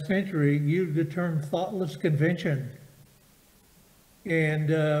the last century, used the term thoughtless convention. And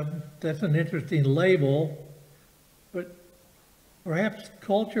that's an interesting label, but perhaps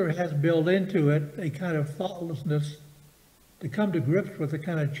culture has built into it a kind of thoughtlessness to come to grips with the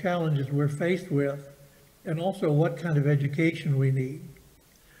kind of challenges we're faced with, and also what kind of education we need.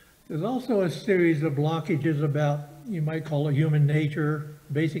 There's also a series of blockages about, you might call it human nature,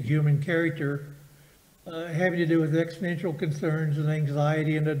 basic human character, having to do with existential concerns and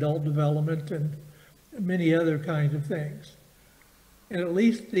anxiety and adult development and many other kinds of things. And at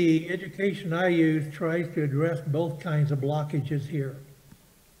least the education I use tries to address both kinds of blockages here.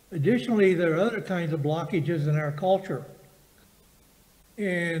 Additionally, there are other kinds of blockages in our culture.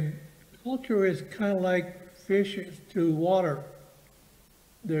 And culture is kind of like fish to water.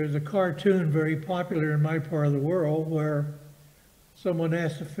 There's a cartoon very popular in my part of the world where someone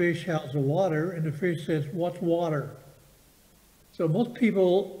asks the fish, how's the water? And the fish says, what's water? So most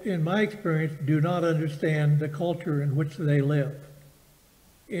people, in my experience, do not understand the culture in which they live.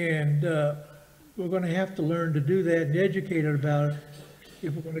 And we're going to have to learn to do that and educate about it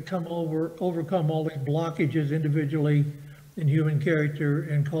if we're going to overcome all these blockages individually in human character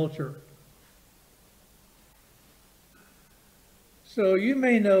and culture. So you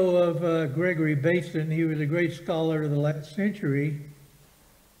may know of Gregory Bateson. He was a great scholar of the last century.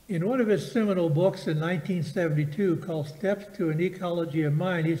 In one of his seminal books in 1972 called Steps to an Ecology of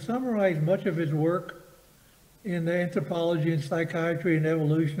Mind, he summarized much of his work in the anthropology and psychiatry and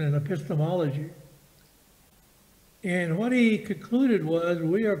evolution and epistemology. And what he concluded was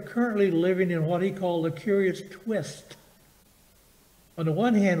we are currently living in what he called a curious twist. On the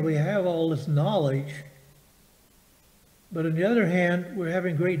one hand, we have all this knowledge, but on the other hand, we're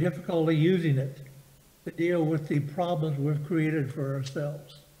having great difficulty using it to deal with the problems we've created for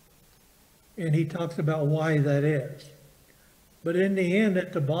ourselves. And he talks about why that is. But in the end,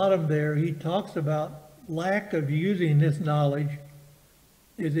 at the bottom there, he talks about lack of using this knowledge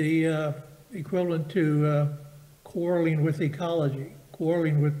is the equivalent to quarreling with ecology,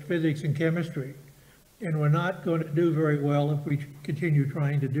 quarreling with physics and chemistry. And we're not going to do very well if we continue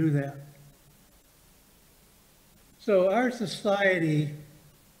trying to do that. So our society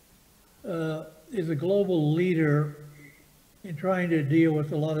is a global leader in trying to deal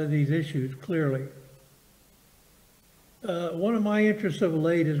with a lot of these issues, clearly. One of my interests of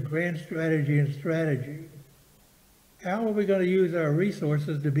late is grand strategy and strategy. How are we going to use our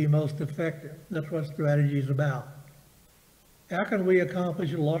resources to be most effective? That's what strategy is about. How can we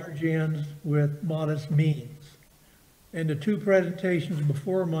accomplish large ends with modest means? And the two presentations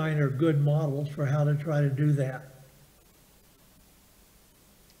before mine are good models for how to try to do that.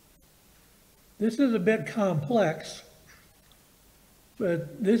 This is a bit complex,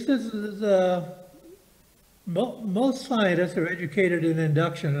 but this is most scientists are educated in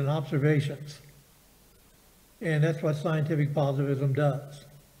induction and observations, and that's what scientific positivism does.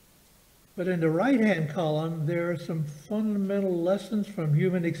 But in the right-hand column, there are some fundamental lessons from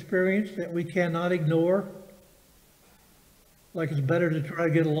human experience that we cannot ignore. like it's better to try to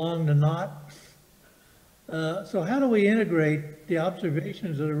get along than not. So how do we integrate the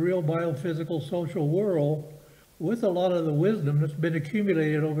observations of the real biophysical social world with a lot of the wisdom that's been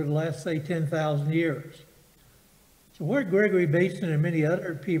accumulated over the last, say, 10,000 years? So what Gregory Bateson and many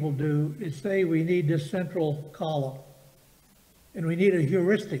other people do is say we need this central column. And we need a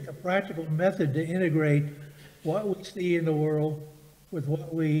heuristic, a practical method to integrate what we see in the world with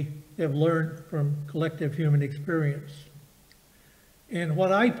what we have learned from collective human experience. And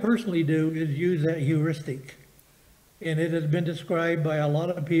what I personally do is use that heuristic. And it has been described by a lot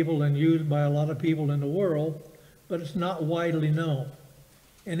of people and used by a lot of people in the world, but it's not widely known.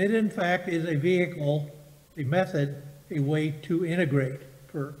 And it, in fact, is a vehicle, a method, a way to integrate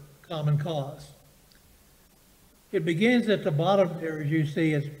for common cause. It begins at the bottom there, as you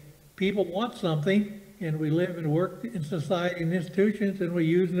see, as people want something, and we live and work in society and institutions, and we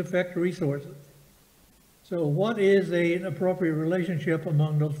use and affect resources. So what is an appropriate relationship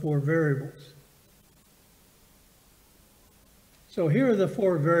among those four variables? So here are the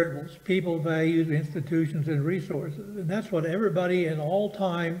four variables: people, values, institutions, and resources. And that's what everybody in all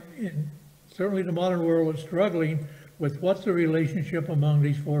time, in certainly the modern world, is struggling with. What's the relationship among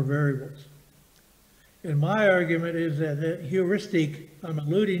these four variables? And my argument is that the heuristic I'm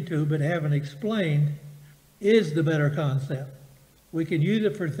alluding to but haven't explained is the better concept. We can use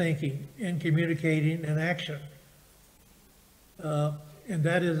it for thinking and communicating and action. And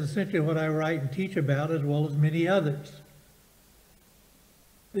that is essentially what I write and teach about, as well as many others.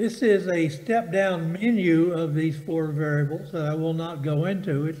 This is a step-down menu of these four variables that I will not go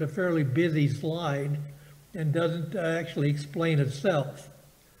into. It's a fairly busy slide and doesn't actually explain itself.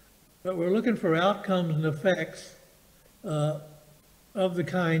 But we're looking for outcomes and effects of the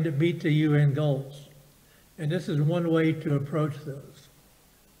kind that meet the UN goals. And this is one way to approach those.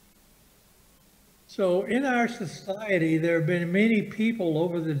 So in our society, there have been many people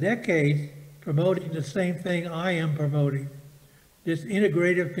over the decades promoting the same thing I am promoting: this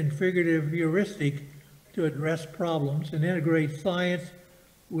integrative, configurative heuristic to address problems and integrate science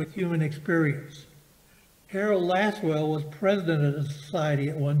with human experience. Harold Lasswell was president of the society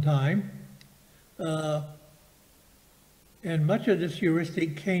at one time, and much of this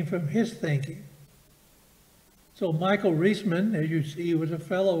heuristic came from his thinking. So Michael Reisman, as you see, was a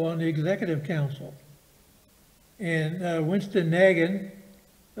fellow on the Executive Council. And Winston Nagin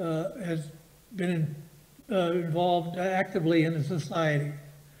has been involved actively in the society.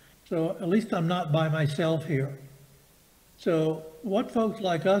 So at least I'm not by myself here. So what folks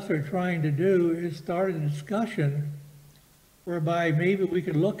like us are trying to do is start a discussion whereby maybe we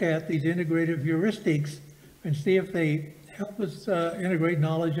could look at these integrative heuristics and see if they help us integrate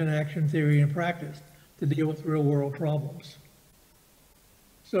knowledge and action, theory and practice to deal with real world problems.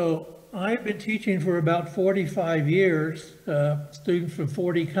 So I've been teaching for about 45 years, students from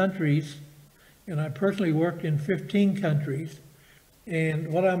 40 countries, and I personally worked in 15 countries.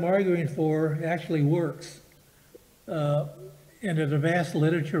 And what I'm arguing for actually works. And there's a vast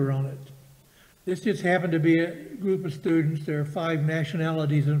literature on it. This just happened to be a group of students. There are 5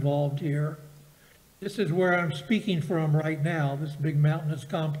 nationalities involved here. This is where I'm speaking from right now, this big mountainous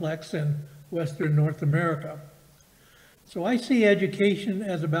complex in Western North America. So I see education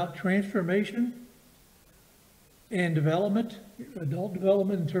as about transformation and development, adult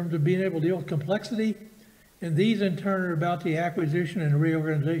development in terms of being able to deal with complexity. And these in turn are about the acquisition and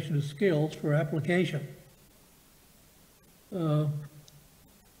reorganization of skills for application.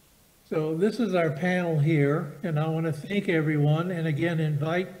 So this is our panel here, and I want to thank everyone and again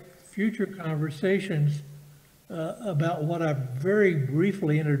invite future conversations about what I've very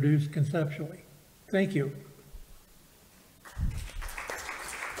briefly introduced conceptually. Thank you.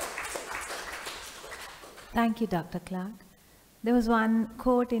 Thank you, Dr. Clark. There was one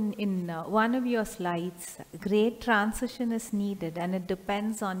quote in one of your slides: great transition is needed and it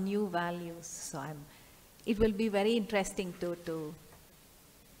depends on new values. So it will be very interesting to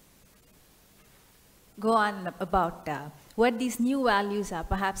go on about what these new values are,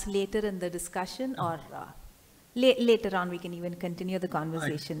 perhaps later in the discussion, or later on we can even continue the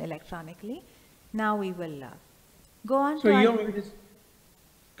conversation electronically. Now we will go on so to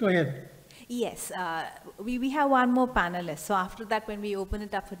go ahead. Yes, we have one more panelist. So after that, when we open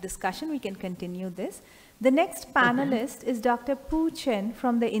it up for discussion, we can continue this. The next panelist is Dr. Pu Chen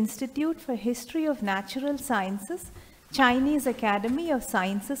from the Institute for History of Natural Sciences, Chinese Academy of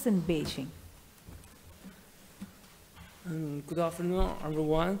Sciences in Beijing. Good afternoon,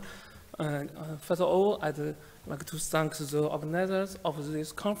 everyone. First of all, I'd like to thank the organizers of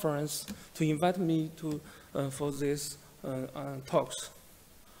this conference to invite me to for these talks.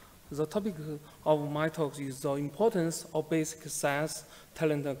 the topic of my talk is the importance of basic science,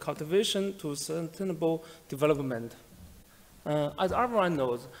 talent cultivation to sustainable development. As everyone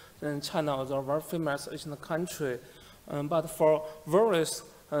knows, China is a very famous Asian country, but for various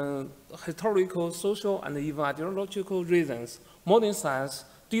historical, social, and even ideological reasons, modern science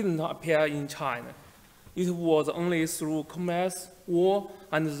didn't appear in China. It was only through commerce, war,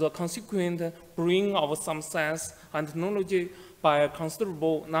 and the consequent bringing of some science and technology by a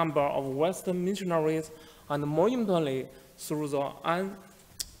considerable number of Western missionaries, and more importantly, through the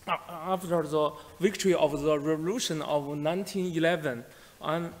after the victory of the revolution of 1911,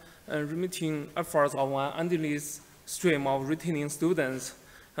 and remitting efforts of an endless stream of returning students,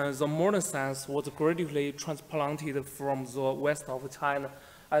 the modern science was gradually transplanted from the west of China.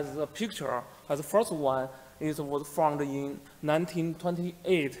 As the picture, as the first one was found in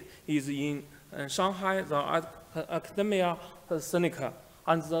 1928, is in Shanghai, the Academia Sinica,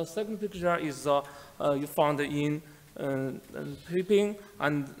 and the second picture is found in Peiping,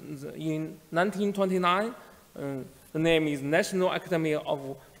 and in 1929, the name is National Academy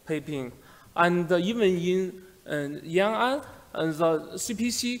of Peiping, and even in Yan'an, the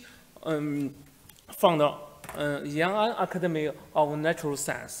CPC found Yan'an Academy of Natural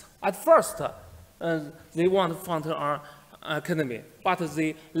Science. At first, they want to found an academy, but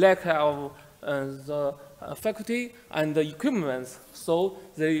they lack of the faculty and the equipment, so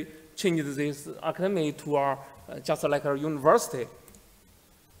they changed this academy to just like a university.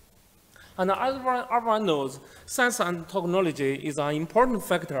 And as everyone knows, science and technology is an important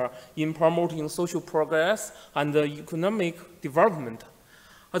factor in promoting social progress and economic development.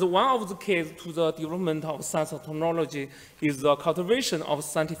 As one of the keys to the development of science and technology is the cultivation of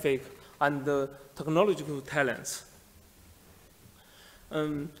scientific and technological talents.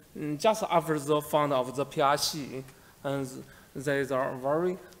 Just after the found of the PRC, there is a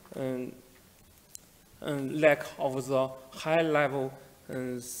very lack of the high-level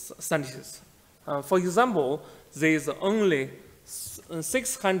scientists. For example, there is only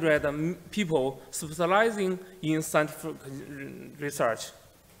 600 people specializing in scientific research,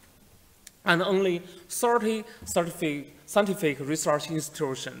 and only 30 scientific research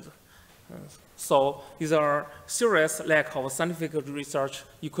institutions. So these are serious lack of scientific research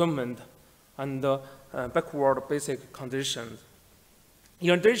equipment and backward basic conditions.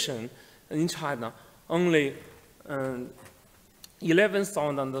 In addition, in China, only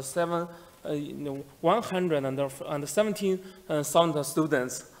 117,000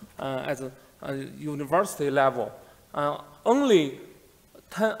 students at university level. Only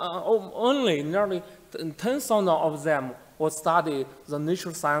nearly 10,000 of them will study the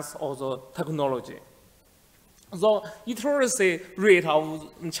natural science or the technology. The literacy rate of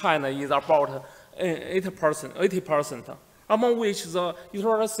China is about 80%, among which the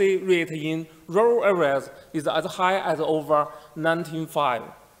literacy rate in rural areas is as high as over 95.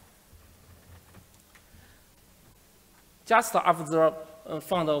 Just after the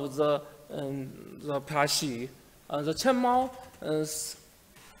found of the PRC, the Chen Mao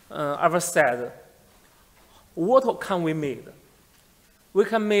ever said, what can we make? We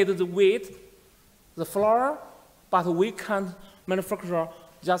can make the wheat, the flour, but we can't manufacture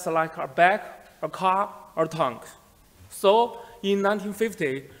just like a bag, a car, or a tank. So in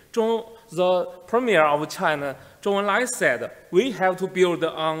 1950, the premier of China, Zhou Enlai, said, we have to build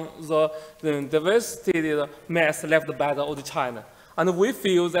on the devastated mass left by the old China. And we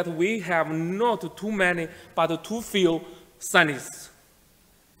feel that we have not too many, but too few scientists.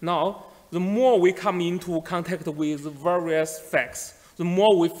 Now, the more we come into contact with various facts, the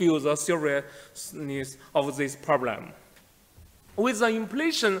more we feel the seriousness of this problem. With the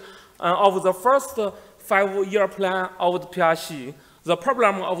implementation of the first 5-year plan of the PRC, the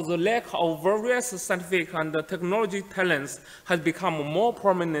problem of the lack of various scientific and technology talents has become more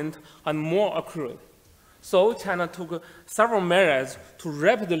prominent and more acute. So China took several measures to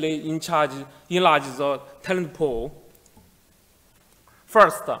rapidly enlarge the talent pool.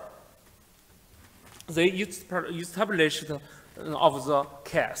 First, they established of the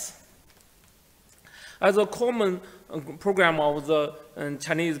CAS as a common program of the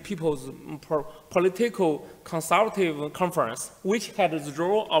Chinese People's Political Consultative Conference, which had the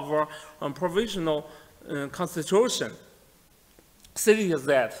role of a provisional constitution, stating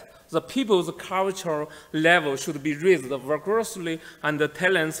that the people's cultural level should be raised vigorously and the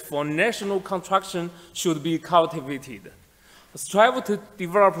talents for national construction should be cultivated. Strive to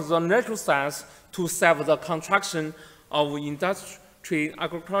develop the natural science to serve the construction of industry,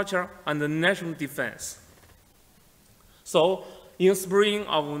 agriculture, and the national defense. So, in spring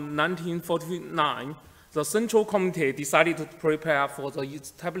of 1949, the Central Committee decided to prepare for the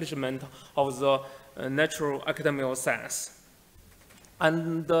establishment of the Natural Academy of Science.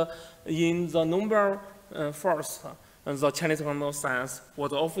 And in the November 1st, the Chinese Academy of Science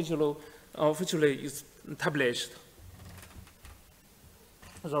was officially established.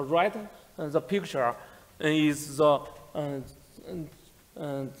 The right, the picture is the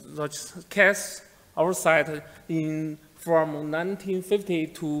case oversight from 1950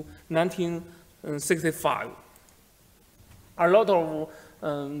 to 1965. A lot of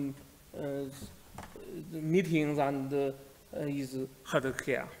meetings and is held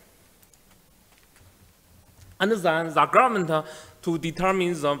here. And then the government to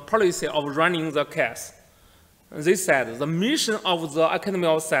determine the policy of running the case. They said the mission of the Academy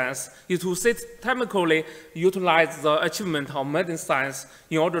of Science is to systematically utilize the achievement of medicine science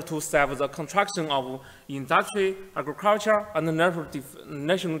in order to serve the construction of industry, agriculture, and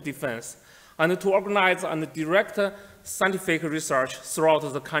national defense, and to organize and direct scientific research throughout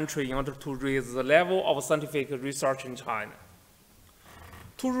the country in order to raise the level of scientific research in China.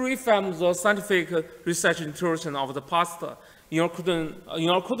 To reform the scientific research institution of the past, in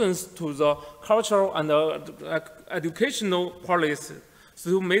accordance to the cultural and educational policy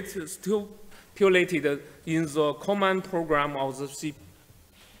stipulated in the common program of the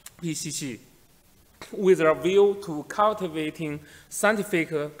CPCC, with a view to cultivating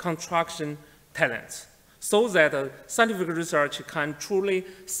scientific construction talents, so that scientific research can truly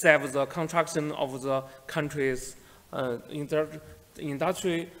serve the construction of the country's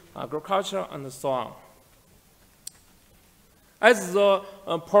industry, agriculture, and so on. As the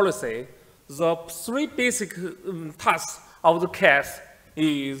policy, the three basic tasks of the case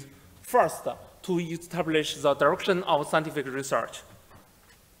is, first, to establish the direction of scientific research.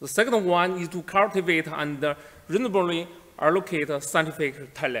 The second one is to cultivate and reasonably allocate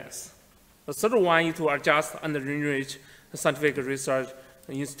scientific talents. The third one is to adjust and enrich the scientific research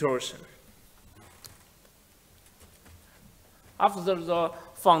institution. After the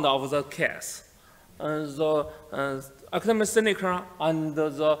fund of the case, the academic syndicate and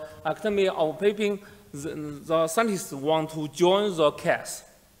the Academy of Peiping, the scientists want to join the case.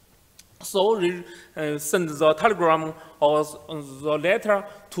 So they send the telegram or the letter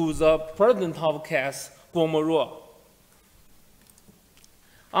to the president of case, Guo Ruo.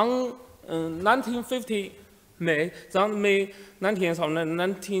 On May 19th of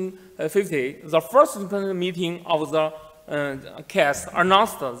 1950, the first meeting of the case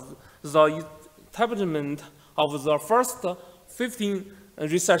announced the establishment of the first 15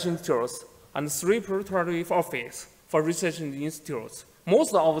 research institutes and 3 preparatory offices for research institutes.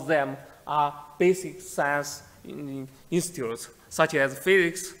 Most of them are basic science institutes, such as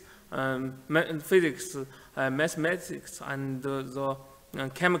physics, mathematics, and the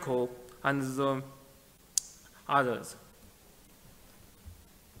chemical, and the others.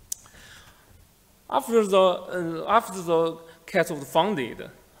 After the case was founded,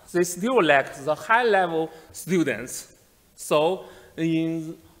 they still lacked the high-level students. So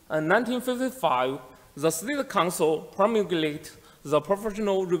in 1955, the State Council promulgated the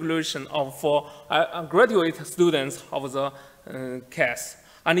professional regulation for graduate students of the case.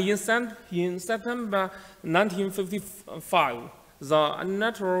 And in September 1955, the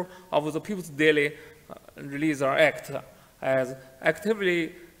Natural of the People's Daily Release Act as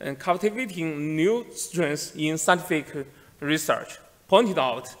actively cultivating new strengths in scientific research pointed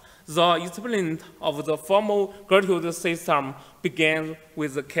out the establishment of the formal graduate system began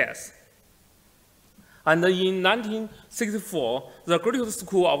with the case. And in 1964, the Graduate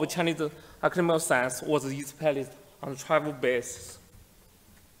School of Chinese Academy of Science was established on a tribal basis.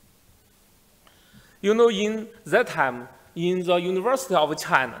 You know, in that time, in the University of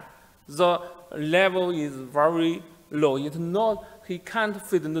China, the level is very low. He can't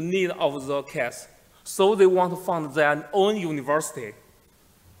fit the need of the case. So they want to found their own university.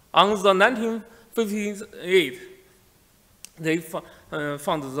 On the 1958, they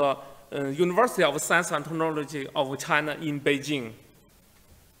found the University of Science and Technology of China in Beijing.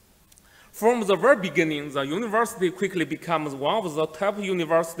 From the very beginning, the university quickly becomes one of the top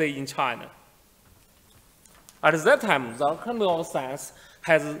universities in China. At that time, the Academy of Science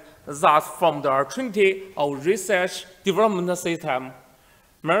has thus formed a trinity of research development system,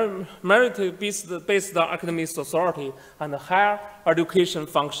 merit-based academic society, and higher education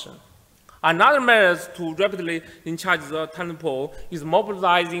function. Another measure to rapidly increase the talent pool is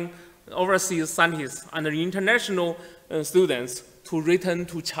mobilizing overseas scientists and international students to return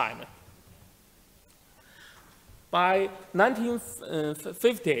to China. By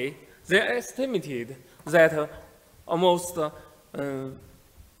 1950, they estimated that almost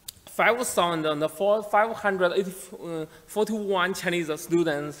 541 Chinese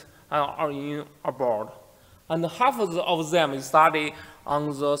students are aboard, and half of them study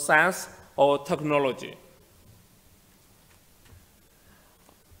on the science or technology.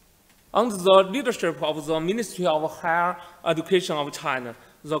 Under the leadership of the Ministry of Higher Education of China,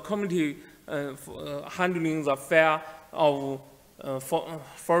 the committee handling the affair of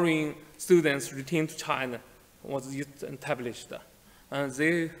foreign students returned to China was established. And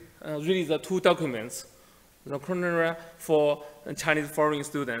they released the 2 documents, the Coroner for Chinese foreign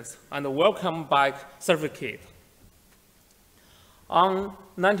students and the Welcome Back Certificate. On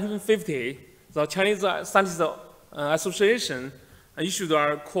 1950, the Chinese Scientists Association issued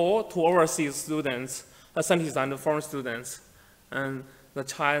a call to overseas students, scientists and foreign students. And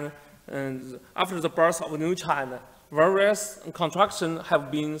after the birth of New China, various constructions have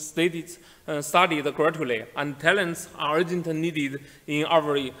been studied gradually, and talents are urgently needed in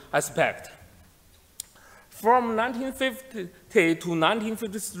every aspect. From 1950 to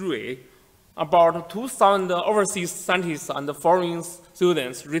 1953, about 2,000 overseas scientists and foreign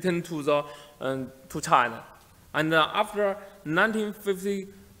students returned to China. And after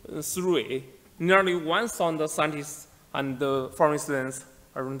 1953, nearly 1,000 scientists and foreign students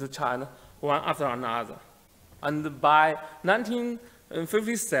returned to China, one after another. And by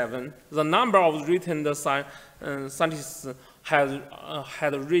 1957, the number of returned scientists had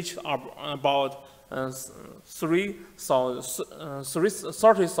reached about 3,000.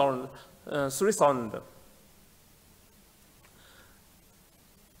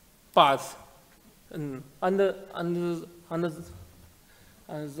 But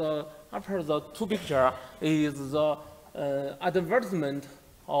after the 2 pictures is the advertisement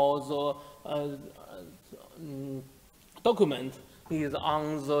or the document is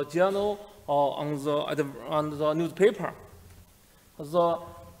on the journal or on the newspaper. The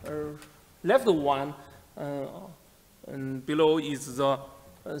left one below is the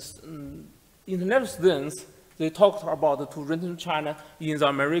international students. They talked about to return to China in the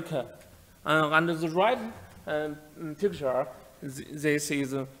America. And the right picture, this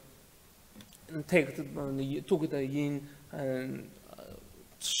is took it in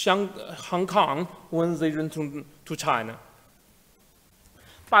Hong Kong when they returned to China.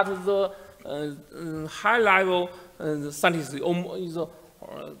 But the high-level scientists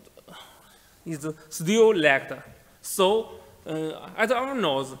is still lacked. So, as everyone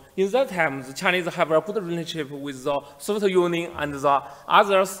knows, in that time, the Chinese have a good relationship with the Soviet Union and the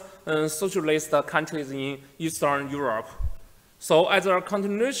other socialist countries in Eastern Europe. So, as a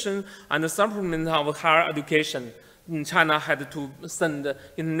continuation and supplement of higher education, China had to send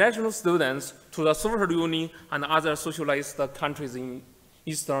international students to the Soviet Union and other socialist countries in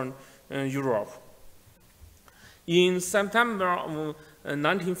Eastern Europe. In September of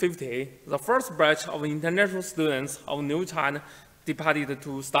 1950, the first batch of international students of New China departed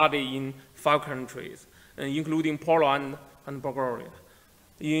to study in 5 countries, including Poland and Bulgaria.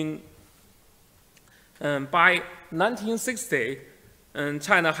 By 1960,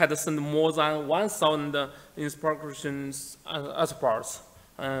 China had sent more than 1,000 inspection experts,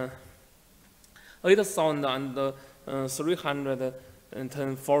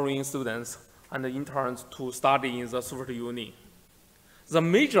 8,310 foreign students and interns to study in the Soviet Union. The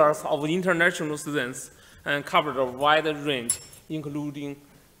majors of international students covered a wide range, including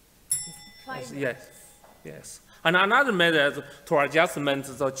yes. And another method to adjustment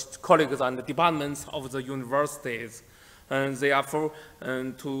the colleagues and departments of the universities. And they are to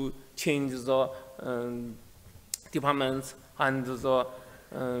change the departments and the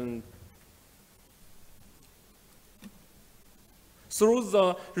through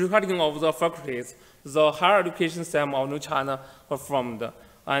the recruiting of the faculties, the higher education system of New China was formed,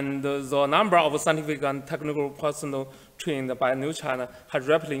 and the number of scientific and technical personnel trained by New China has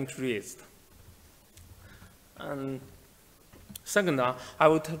rapidly increased. And second, I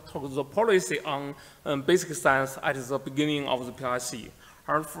will talk the policy on basic science at the beginning of the PRC.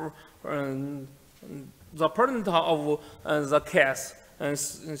 The president of the case,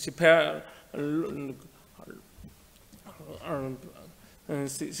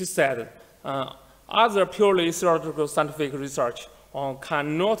 she said, other purely theoretical scientific research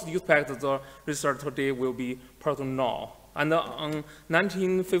cannot expect the research today will be personal. And in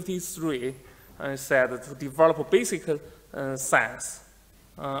 1953, said to develop basic science.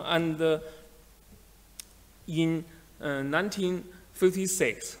 And in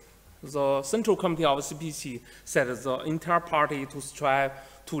 1956, the Central Committee of CPC said the entire party to strive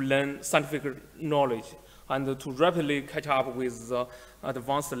to learn scientific knowledge and to rapidly catch up with the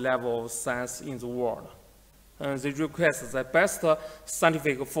advanced level of science in the world. they request the best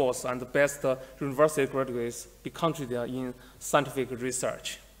scientific force and the best university graduates be contributed in scientific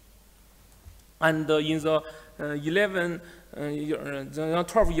research. And in the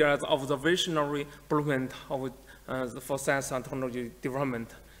 12 years of the visionary blueprint of for science and technology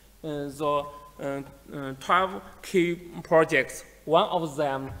development, the 12 key projects, one of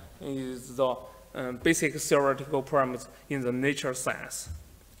them is the basic theoretical premise in the nature science.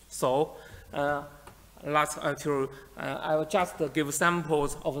 So, I will just give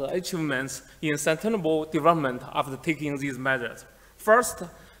samples of the achievements in sustainable development after taking these measures. First,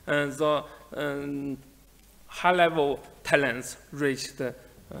 the high-level talents reached 2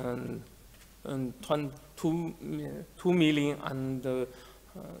 million, and the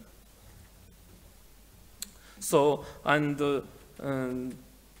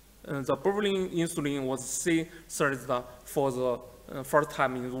Berlin insulin was searched for the first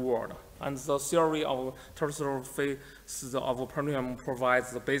time in the world. And the theory of terrestrial phase of petroleum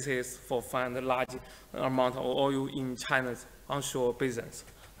provides the basis for finding large amount of oil in China's onshore basins.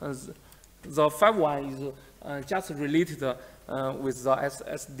 The 5th is just related with the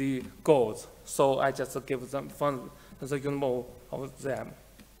SSD goals. So I just give them the example of them.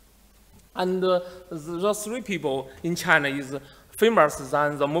 And the 3 people in China is famous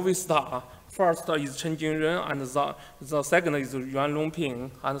than the movie star. First is Chen Jingren, and the second is Yuan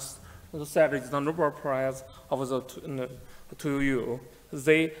Longping, and the third is the Nobel Prize of the 2U.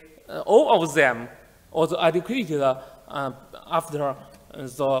 They, all of them, was educated after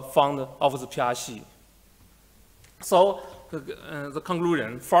the found of the PRC. So, the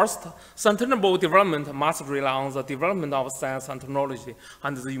conclusion. First, sustainable development must rely on the development of science and technology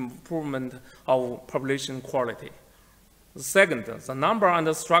and the improvement of population quality. Second, the number and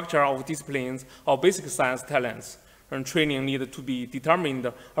the structure of disciplines of basic science talents and training need to be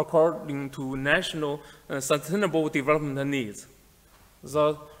determined according to national sustainable development needs.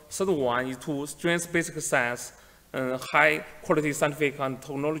 The third one is to strengthen basic science, high quality scientific and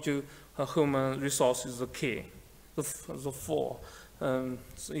technology human resources is the key. The fourth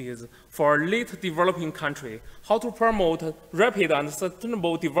is for a late developing country, how to promote rapid and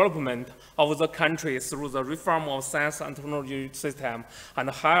sustainable development of the country through the reform of science and technology system and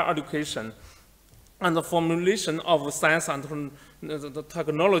higher education, and the formulation of science and the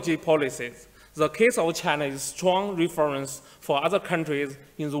technology policies. The case of China is a strong reference for other countries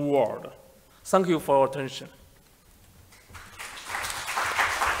in the world. Thank you for your attention.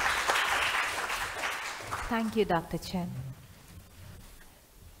 Thank you, Dr. Chen.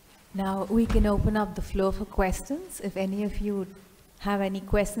 Now we can open up the floor for questions. If any of you have any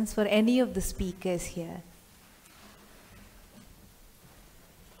questions for any of the speakers here.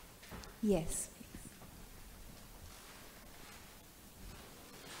 Yes.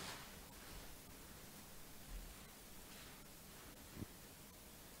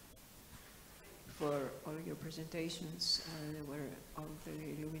 For all of your presentations, they were all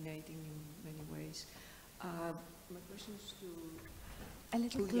very illuminating in many ways. My question is A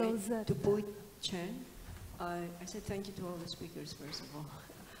little closer. To Pu Chen. I said thank you to all the speakers, first of all.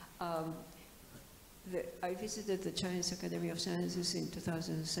 I visited the Chinese Academy of Sciences in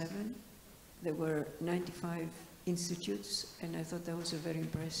 2007. There were 95 institutes, and I thought that was a very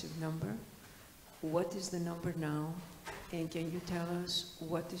impressive number. What is the number now? And can you tell us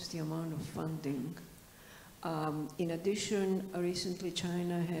what is the amount of funding? In addition, recently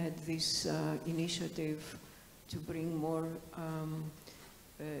China had this initiative to bring more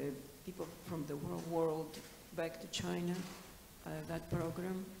people from the world back to China, that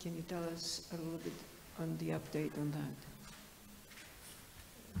program. Can you tell us a little bit on the update on that?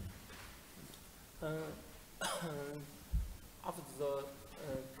 After the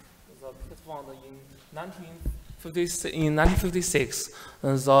fund in 1956,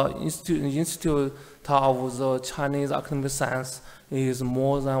 the Institute of the Chinese Academic Science is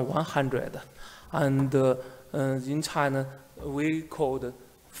more than 100. And in China, we called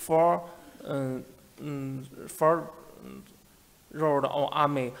four road of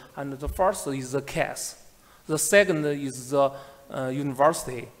army, and the first is the CAS. The second is the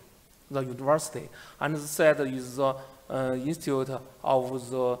university, and the third is the Institute of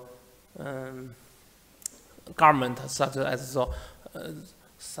the government, such as the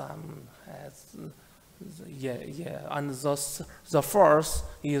and the first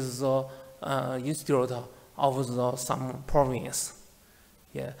is the Institute of some province.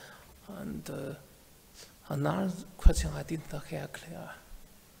 Yeah, and another question I didn't hear clear.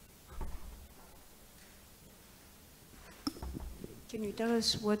 Can you tell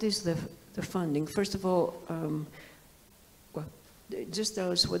us what is the funding? First of all, well, just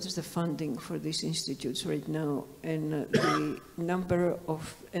tell us what is the funding for these institutes right now, and the number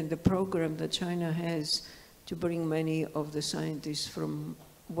of, and the program that China has to bring many of the scientists from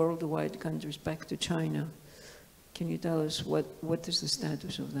worldwide countries back to China. Can you tell us what is the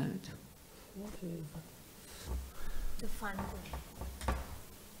status of that? The funding.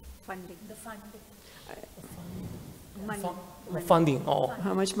 Funding. The funding. Money. Funding, oh.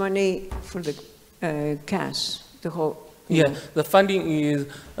 How much money for the CAS, the whole? Yeah, the funding is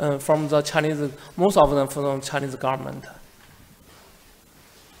from the Chinese, most of them from the Chinese government.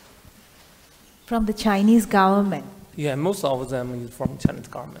 From the Chinese government? Yeah, most of them is from Chinese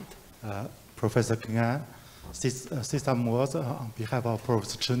government. Professor Ken, system was on behalf of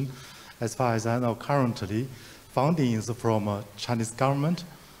Professor Chen. As far as I know, currently, funding is from Chinese government.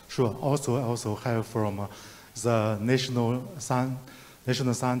 Sure, also have from the Natural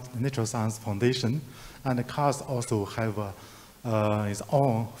Science Foundation, and the CAS also have its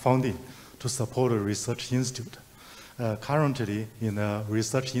own funding to support a research institute. Currently, in a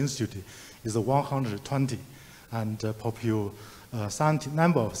research institute is 120, and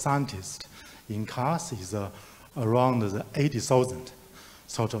number of scientists in CAS is around 80,000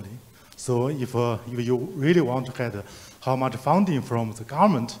 totally. So if you really want to get how much funding from the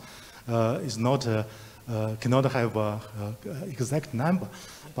government, is not cannot have exact number,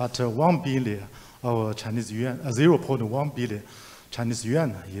 but 1 billion of Chinese yuan, 0.1 billion Chinese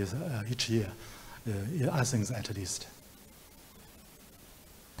yuan is each year, I think at least.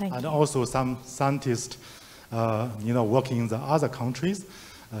 Thank and you. Also some scientists, working in the other countries.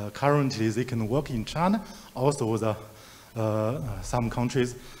 Currently, they can work in China. Also, some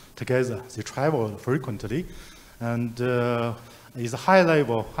countries together, they travel frequently, and is high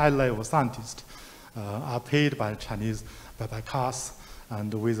level scientists are paid by Chinese by CAS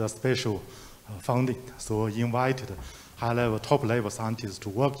and with a special funding. So invited high level, top level scientists to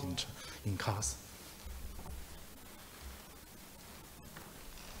work in CAS.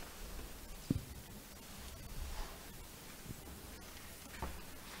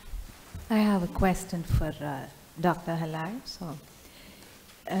 I have a question for Dr. Halai. So,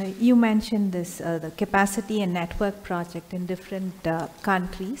 you mentioned this, the capacity and network project in different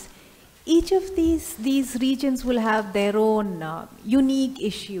countries. Each of these regions will have their own unique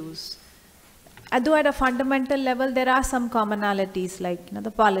issues. Though at a fundamental level, there are some commonalities like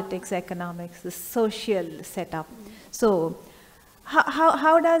the politics, economics, the social setup. So,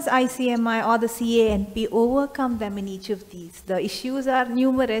 how does ICMI or the CANP overcome them in each of these? The issues are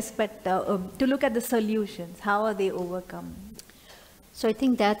numerous, but to look at the solutions, how are they overcome? So I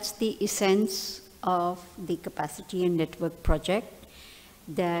think that's the essence of the Capacity and Network Project,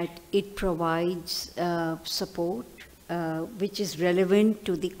 that it provides support which is relevant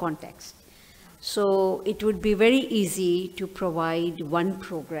to the context. So it would be very easy to provide one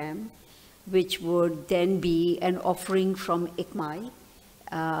program which would then be an offering from ICMI,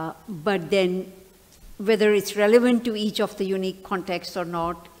 but then whether it's relevant to each of the unique contexts or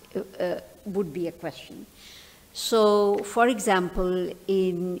not would be a question. So, for example,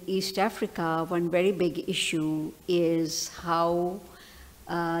 in East Africa, one very big issue is how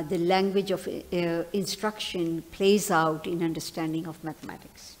the language of instruction plays out in understanding of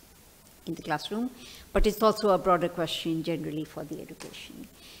mathematics in the classroom, but it's also a broader question generally for the education.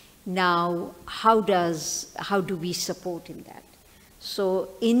 Now, how do we support in that? So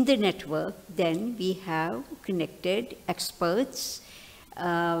in the network, then we have connected experts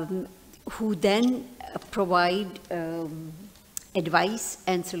who then provide advice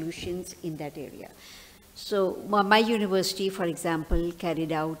and solutions in that area. So my university, for example,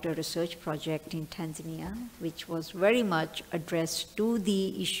 carried out a research project in Tanzania, which was very much addressed to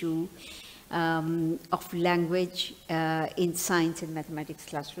the issue of language in science and mathematics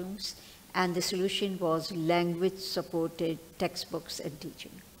classrooms, and the solution was language-supported textbooks and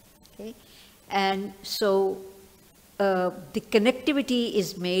teaching. Okay, and so the connectivity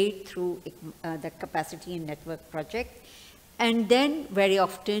is made through the Capacity and Network Project, and then very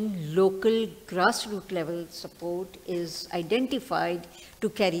often local grassroots level support is identified to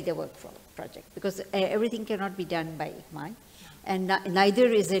carry the work project, because everything cannot be done by ICMI. And neither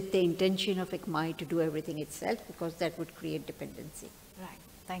is it the intention of ICMI to do everything itself, because that would create dependency. Right,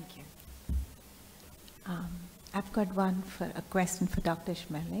 thank you. I've got a question for Dr.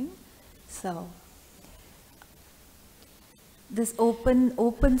 Schmeling. So, this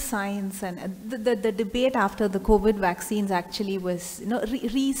open science and the debate after the COVID vaccines actually was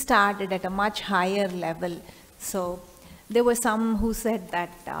restarted at a much higher level. So, there were some who said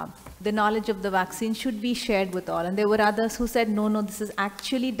that the knowledge of the vaccine should be shared with all, and there were others who said, no, no, this is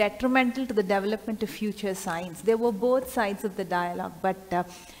actually detrimental to the development of future science. There were both sides of the dialogue, but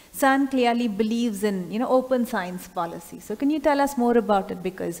CERN clearly believes in, open science policy. So can you tell us more about it,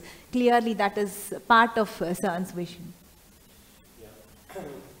 because clearly that is part of CERN's vision. Yeah. The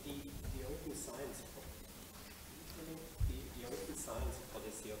open science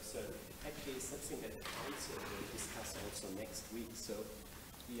policy of CERN actually is something that the Council will discuss also next week. So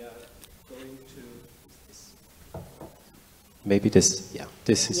we are going to, maybe this, yeah,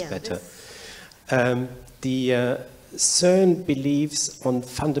 this is better. CERN believes on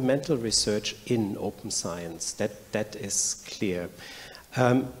fundamental research in open science. That is clear.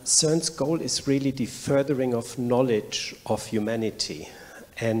 CERN's goal is really the furthering of knowledge of humanity.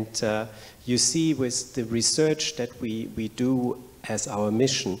 And you see with the research that we do as our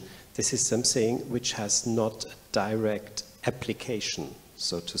mission, this is something which has not a direct application,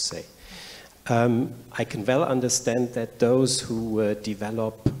 so to say. I can well understand that those who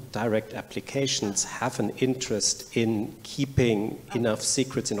develop direct applications have an interest in keeping enough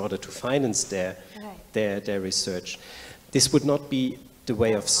secrets in order to finance their research. This would not be the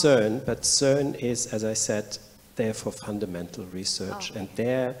way of CERN, but CERN is, as I said, there for fundamental research. And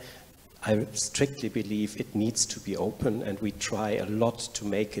there, I strictly believe it needs to be open, and we try a lot to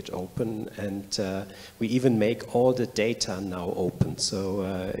make it open, and we even make all the data now open.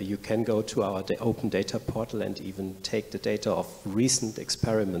 So you can go to our open data portal and even take the data of recent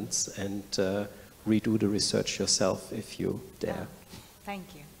experiments and redo the research yourself if you dare.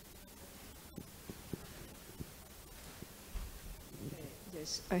 Thank you.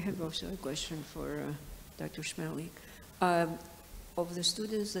 Yes, I have also a question for Dr. Schmeling. Of the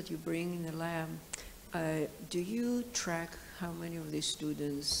students that you bring in the lab, do you track how many of these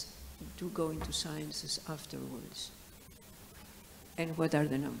students do go into sciences afterwards? And what are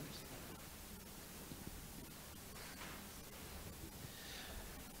the numbers?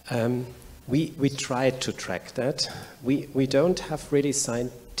 We try to track that. We don't have really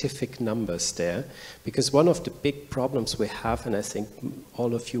scientific numbers there, because one of the big problems we have, and I think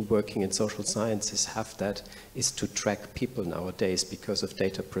all of you working in social sciences have that, is to track people nowadays because of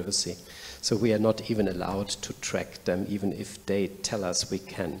data privacy. So we are not even allowed to track them, even if they tell us we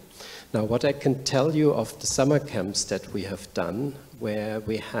can. Now, what I can tell you of the summer camps that we have done, where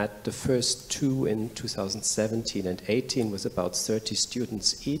we had the first 2 in 2017 and 18 with about 30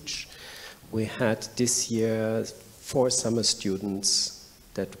 students each. We had this year 4 summer students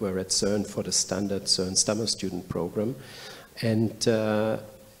that were at CERN for the standard CERN summer student program. And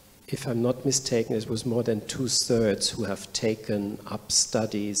if I'm not mistaken, it was more than 2/3 who have taken up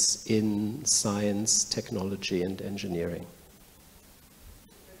studies in science, technology, and engineering.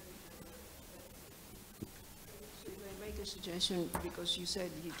 So if I make a suggestion, because you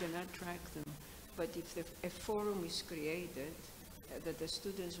said you cannot track them, but if a forum is created, that the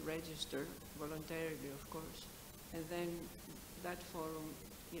students register voluntarily, of course, and then that forum,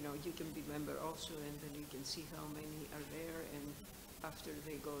 you can be member also, and then you can see how many are there, and after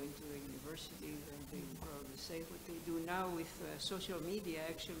they go into the university, then they probably say what they do. Now with social media,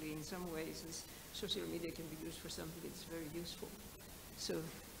 actually, in some ways, this social media can be used for something that's very useful. So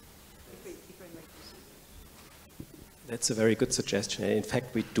if I make this. That's a very good suggestion. In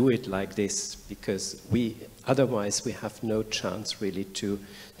fact, we do it like this because otherwise we have no chance really to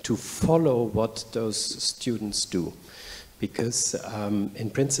follow what those students do. Because in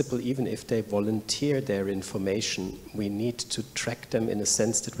principle, even if they volunteer their information, we need to track them in a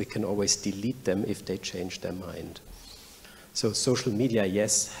sense that we can always delete them if they change their mind. So social media,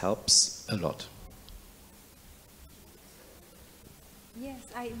 yes, helps a lot. Yes,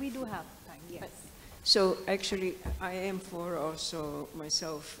 we do have time, yes. So actually, I am for also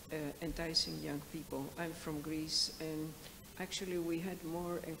myself enticing young people. I'm from Greece, and actually we had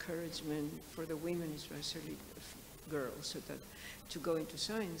more encouragement for the women, especially girls, so that to go into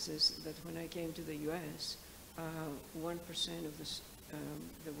sciences, that when I came to the US, 1% of this,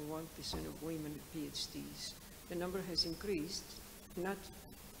 there were 1% of women PhDs. The number has increased, not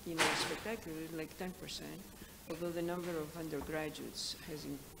spectacularly, like 10%, although the number of undergraduates has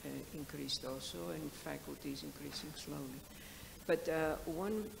increased also, and faculty is increasing slowly. But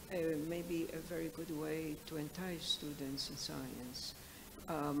one maybe a very good way to entice students in science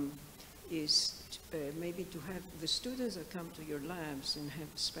is maybe to have the students that come to your labs and have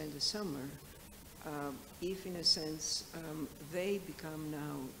spent the summer, if in a sense they become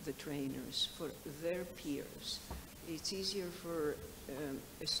now the trainers for their peers. It's easier for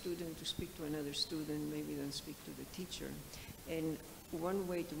a student to speak to another student maybe than speak to the teacher. And one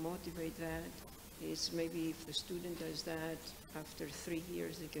way to motivate that is maybe if the student does that, after 3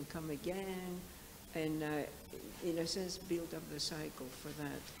 years they can come again, and in a sense build up the cycle for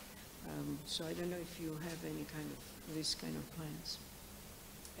that. So I don't know if you have any kind of, this kind of plans.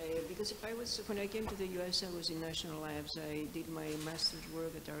 Because when I came to the US, I was in national labs. I did my master's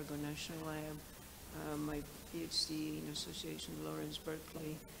work at Argonne National Lab, my PhD in Association Lawrence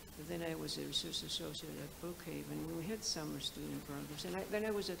Berkeley. Then I was a research associate at Brookhaven. We had summer student programs. And then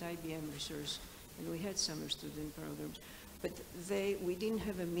I was at IBM Research, and we had summer student programs. But we didn't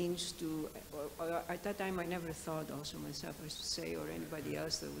have a means to, at that time I never thought also myself, I should say, or anybody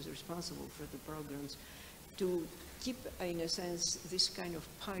else that was responsible for the programs, to keep, in a sense, this kind of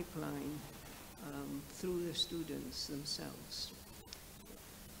pipeline through the students themselves.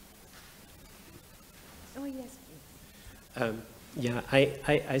 Oh, yes, please. Yeah,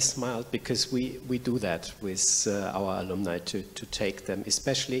 I smiled because we do that with our alumni to take them,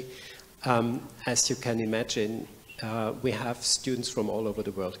 especially as you can imagine, we have students from all over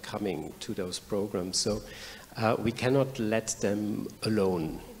the world coming to those programs, so we cannot let them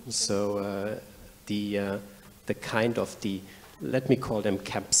alone. So the kind of let me call them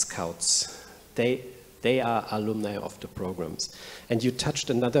camp scouts, they are alumni of the programs. And you touched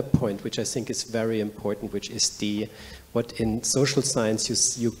another point, which I think is very important, which is what in social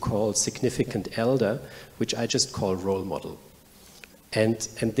science you call significant elder, which I just call role model. And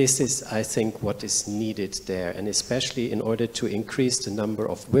this is, I think, what is needed there, and especially in order to increase the number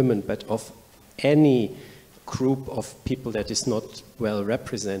of women, but of any group of people that is not well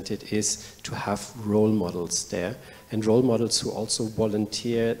represented, is to have role models there, and role models who also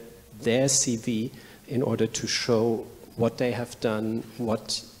volunteer their CV in order to show what they have done,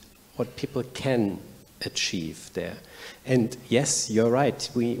 what people can achieve there. And yes, you're right,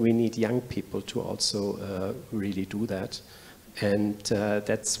 we need young people to also really do that. And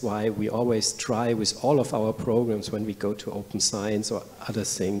that's why we always try with all of our programs when we go to open science or other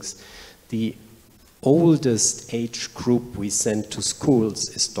things, the oldest age group we send to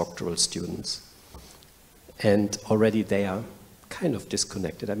schools is doctoral students. And already they are kind of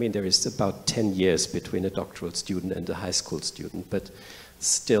disconnected. I mean, there is about 10 years between a doctoral student and a high school student, but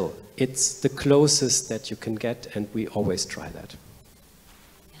still, it's the closest that you can get, and we always try that.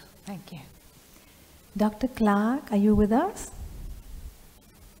 Thank you. Dr. Clark, are you with us?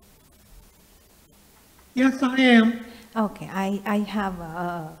 Yes, I am. Okay, I have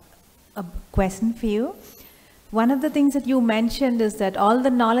a question for you. One of the things that you mentioned is that all the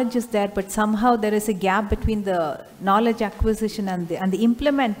knowledge is there, but somehow there is a gap between the knowledge acquisition and the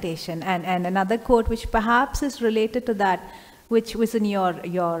implementation. And another quote, which perhaps is related to that, which was in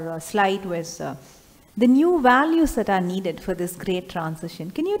your slide, was the new values that are needed for this great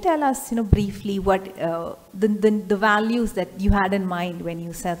transition. Can you tell us, briefly what the values that you had in mind when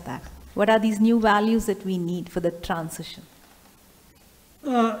you said that? What are these new values that we need for the transition?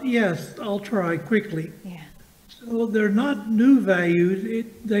 Yes, I'll try quickly. Yeah. So they're not new values.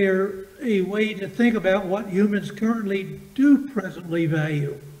 They're a way to think about what humans currently do presently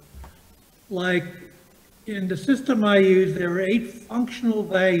value. Like in the system I use, there are 8 functional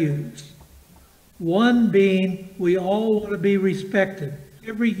values. One being we all want to be respected.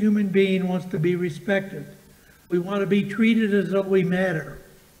 Every human being wants to be respected. We want to be treated as though we matter.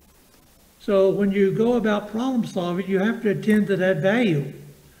 So when you go about problem solving, you have to attend to that value.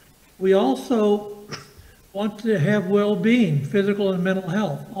 We also want to have well-being, physical and mental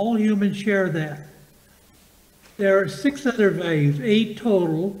health. All humans share that. There are 6 other values, 8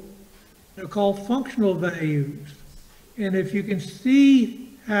 total. They're called functional values. And if you can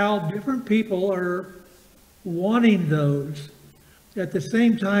see how different people are wanting those, at the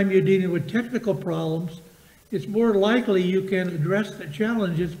same time you're dealing with technical problems, it's more likely you can address the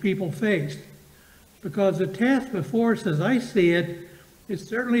challenges people face. Because the task before us, as I see it, is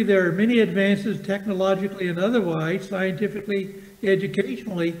certainly there are many advances technologically and otherwise, scientifically,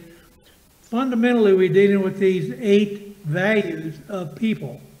 educationally. Fundamentally, we're dealing with these 8 values of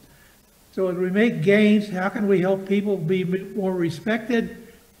people. So as we make gains, how can we help people be more respected?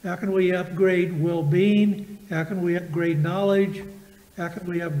 How can we upgrade well-being? How can we upgrade knowledge? How can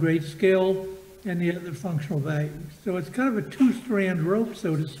we upgrade skill? And the other functional values. So it's kind of a 2-strand rope,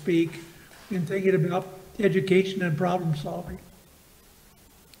 so to speak, in thinking about education and problem solving.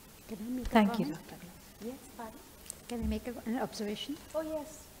 Can I make Thank a you, comment? Dr. Yes, pardon? Can I make an observation? Oh,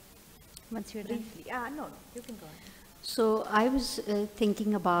 yes. Once you're done. Briefly. No, you can go ahead. So I was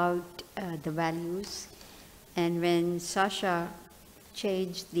thinking about the values, and when Sascha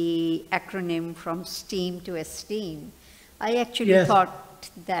changed the acronym from STEAM to ESTEAM, I actually thought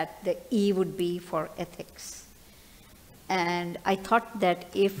that the E would be for ethics. And I thought that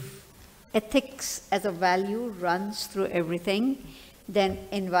if ethics as a value runs through everything, then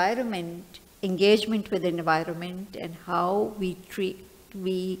environment, engagement with the environment, and how we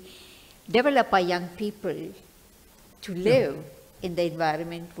develop our young people to live in the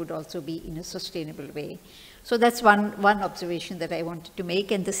environment would also be in a sustainable way. So that's one observation that I wanted to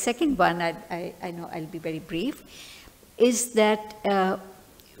make. And the second one, I know I'll be very brief, is that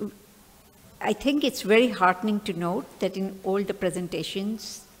I think it's very heartening to note that in all the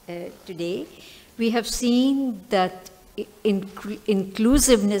presentations today, we have seen that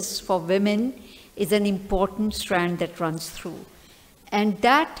inclusiveness for women is an important strand that runs through. And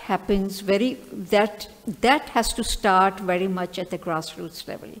that happens that has to start very much at the grassroots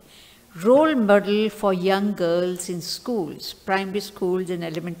level. Role model for young girls in schools, primary schools and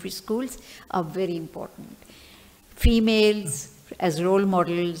elementary schools, are very important. Females as role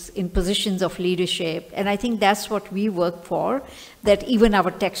models in positions of leadership, and I think that's what we work for, that even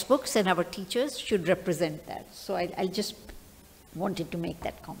our textbooks and our teachers should represent that. So I just wanted to make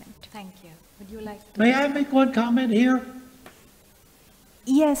that comment. Thank you. Would you like to? May I make one comment here?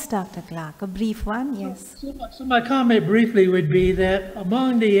 Yes, Dr. Clark, a brief one, yes. So my comment briefly would be that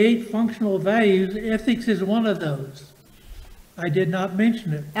among the 8 functional values, ethics is one of those. I did not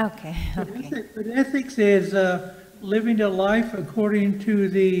mention it. Okay, But ethics is living a life according to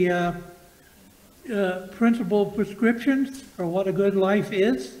the principle prescriptions for what a good life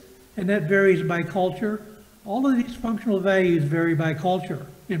is, and that varies by culture. All of these functional values vary by culture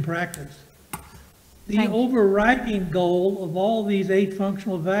in practice. The overriding goal of all these 8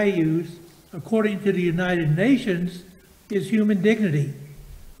 functional values, according to the United Nations, is human dignity.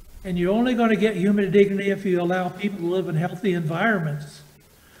 And you're only going to get human dignity if you allow people to live in healthy environments.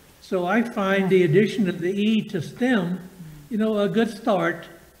 So I find the addition of the E to STEM, a good start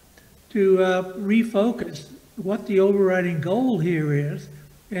to refocus what the overriding goal here is,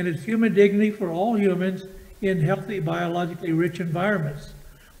 and it's human dignity for all humans in healthy, biologically rich environments.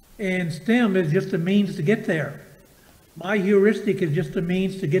 And STEM is just a means to get there. My heuristic is just a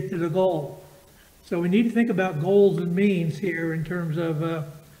means to get to the goal. So we need to think about goals and means here in terms of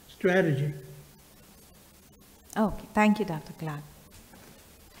strategy. Okay, thank you, Dr. Clark.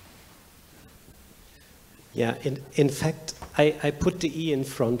 Yeah, in fact, I put the E in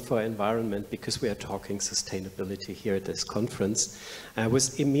front for environment because we are talking sustainability here at this conference. I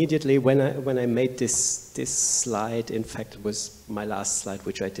was immediately, when I made this slide, in fact, it was my last slide,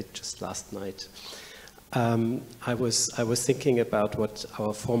 which I did just last night. I was thinking about what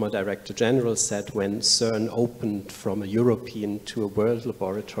our former Director General said when CERN opened from a European to a world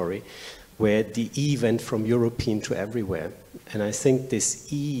laboratory, where the E went from European to everywhere. And I think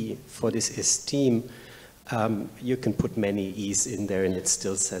this E for this esteem, you can put many E's in there and it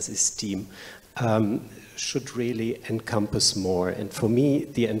still says esteem, should really encompass more. And for me,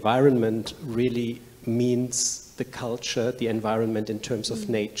 the environment really means the culture, the environment in terms of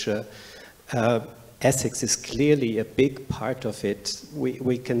nature. Ethics is clearly a big part of it.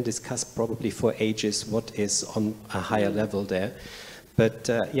 We can discuss probably for ages what is on a higher level there. But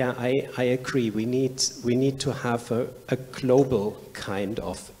yeah, I agree. We need to have a global kind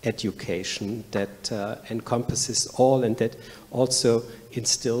of education that encompasses all and that also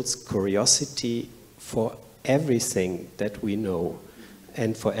instills curiosity for everything that we know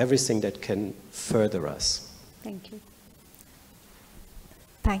and for everything that can further us. Thank you.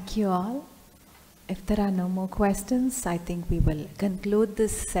 Thank you all. If there are no more questions, I think we will conclude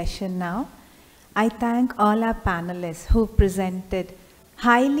this session now. I thank all our panelists who presented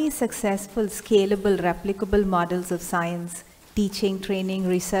highly successful, scalable, replicable models of science, teaching, training,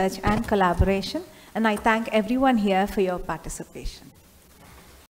 research, and collaboration. And I thank everyone here for your participation.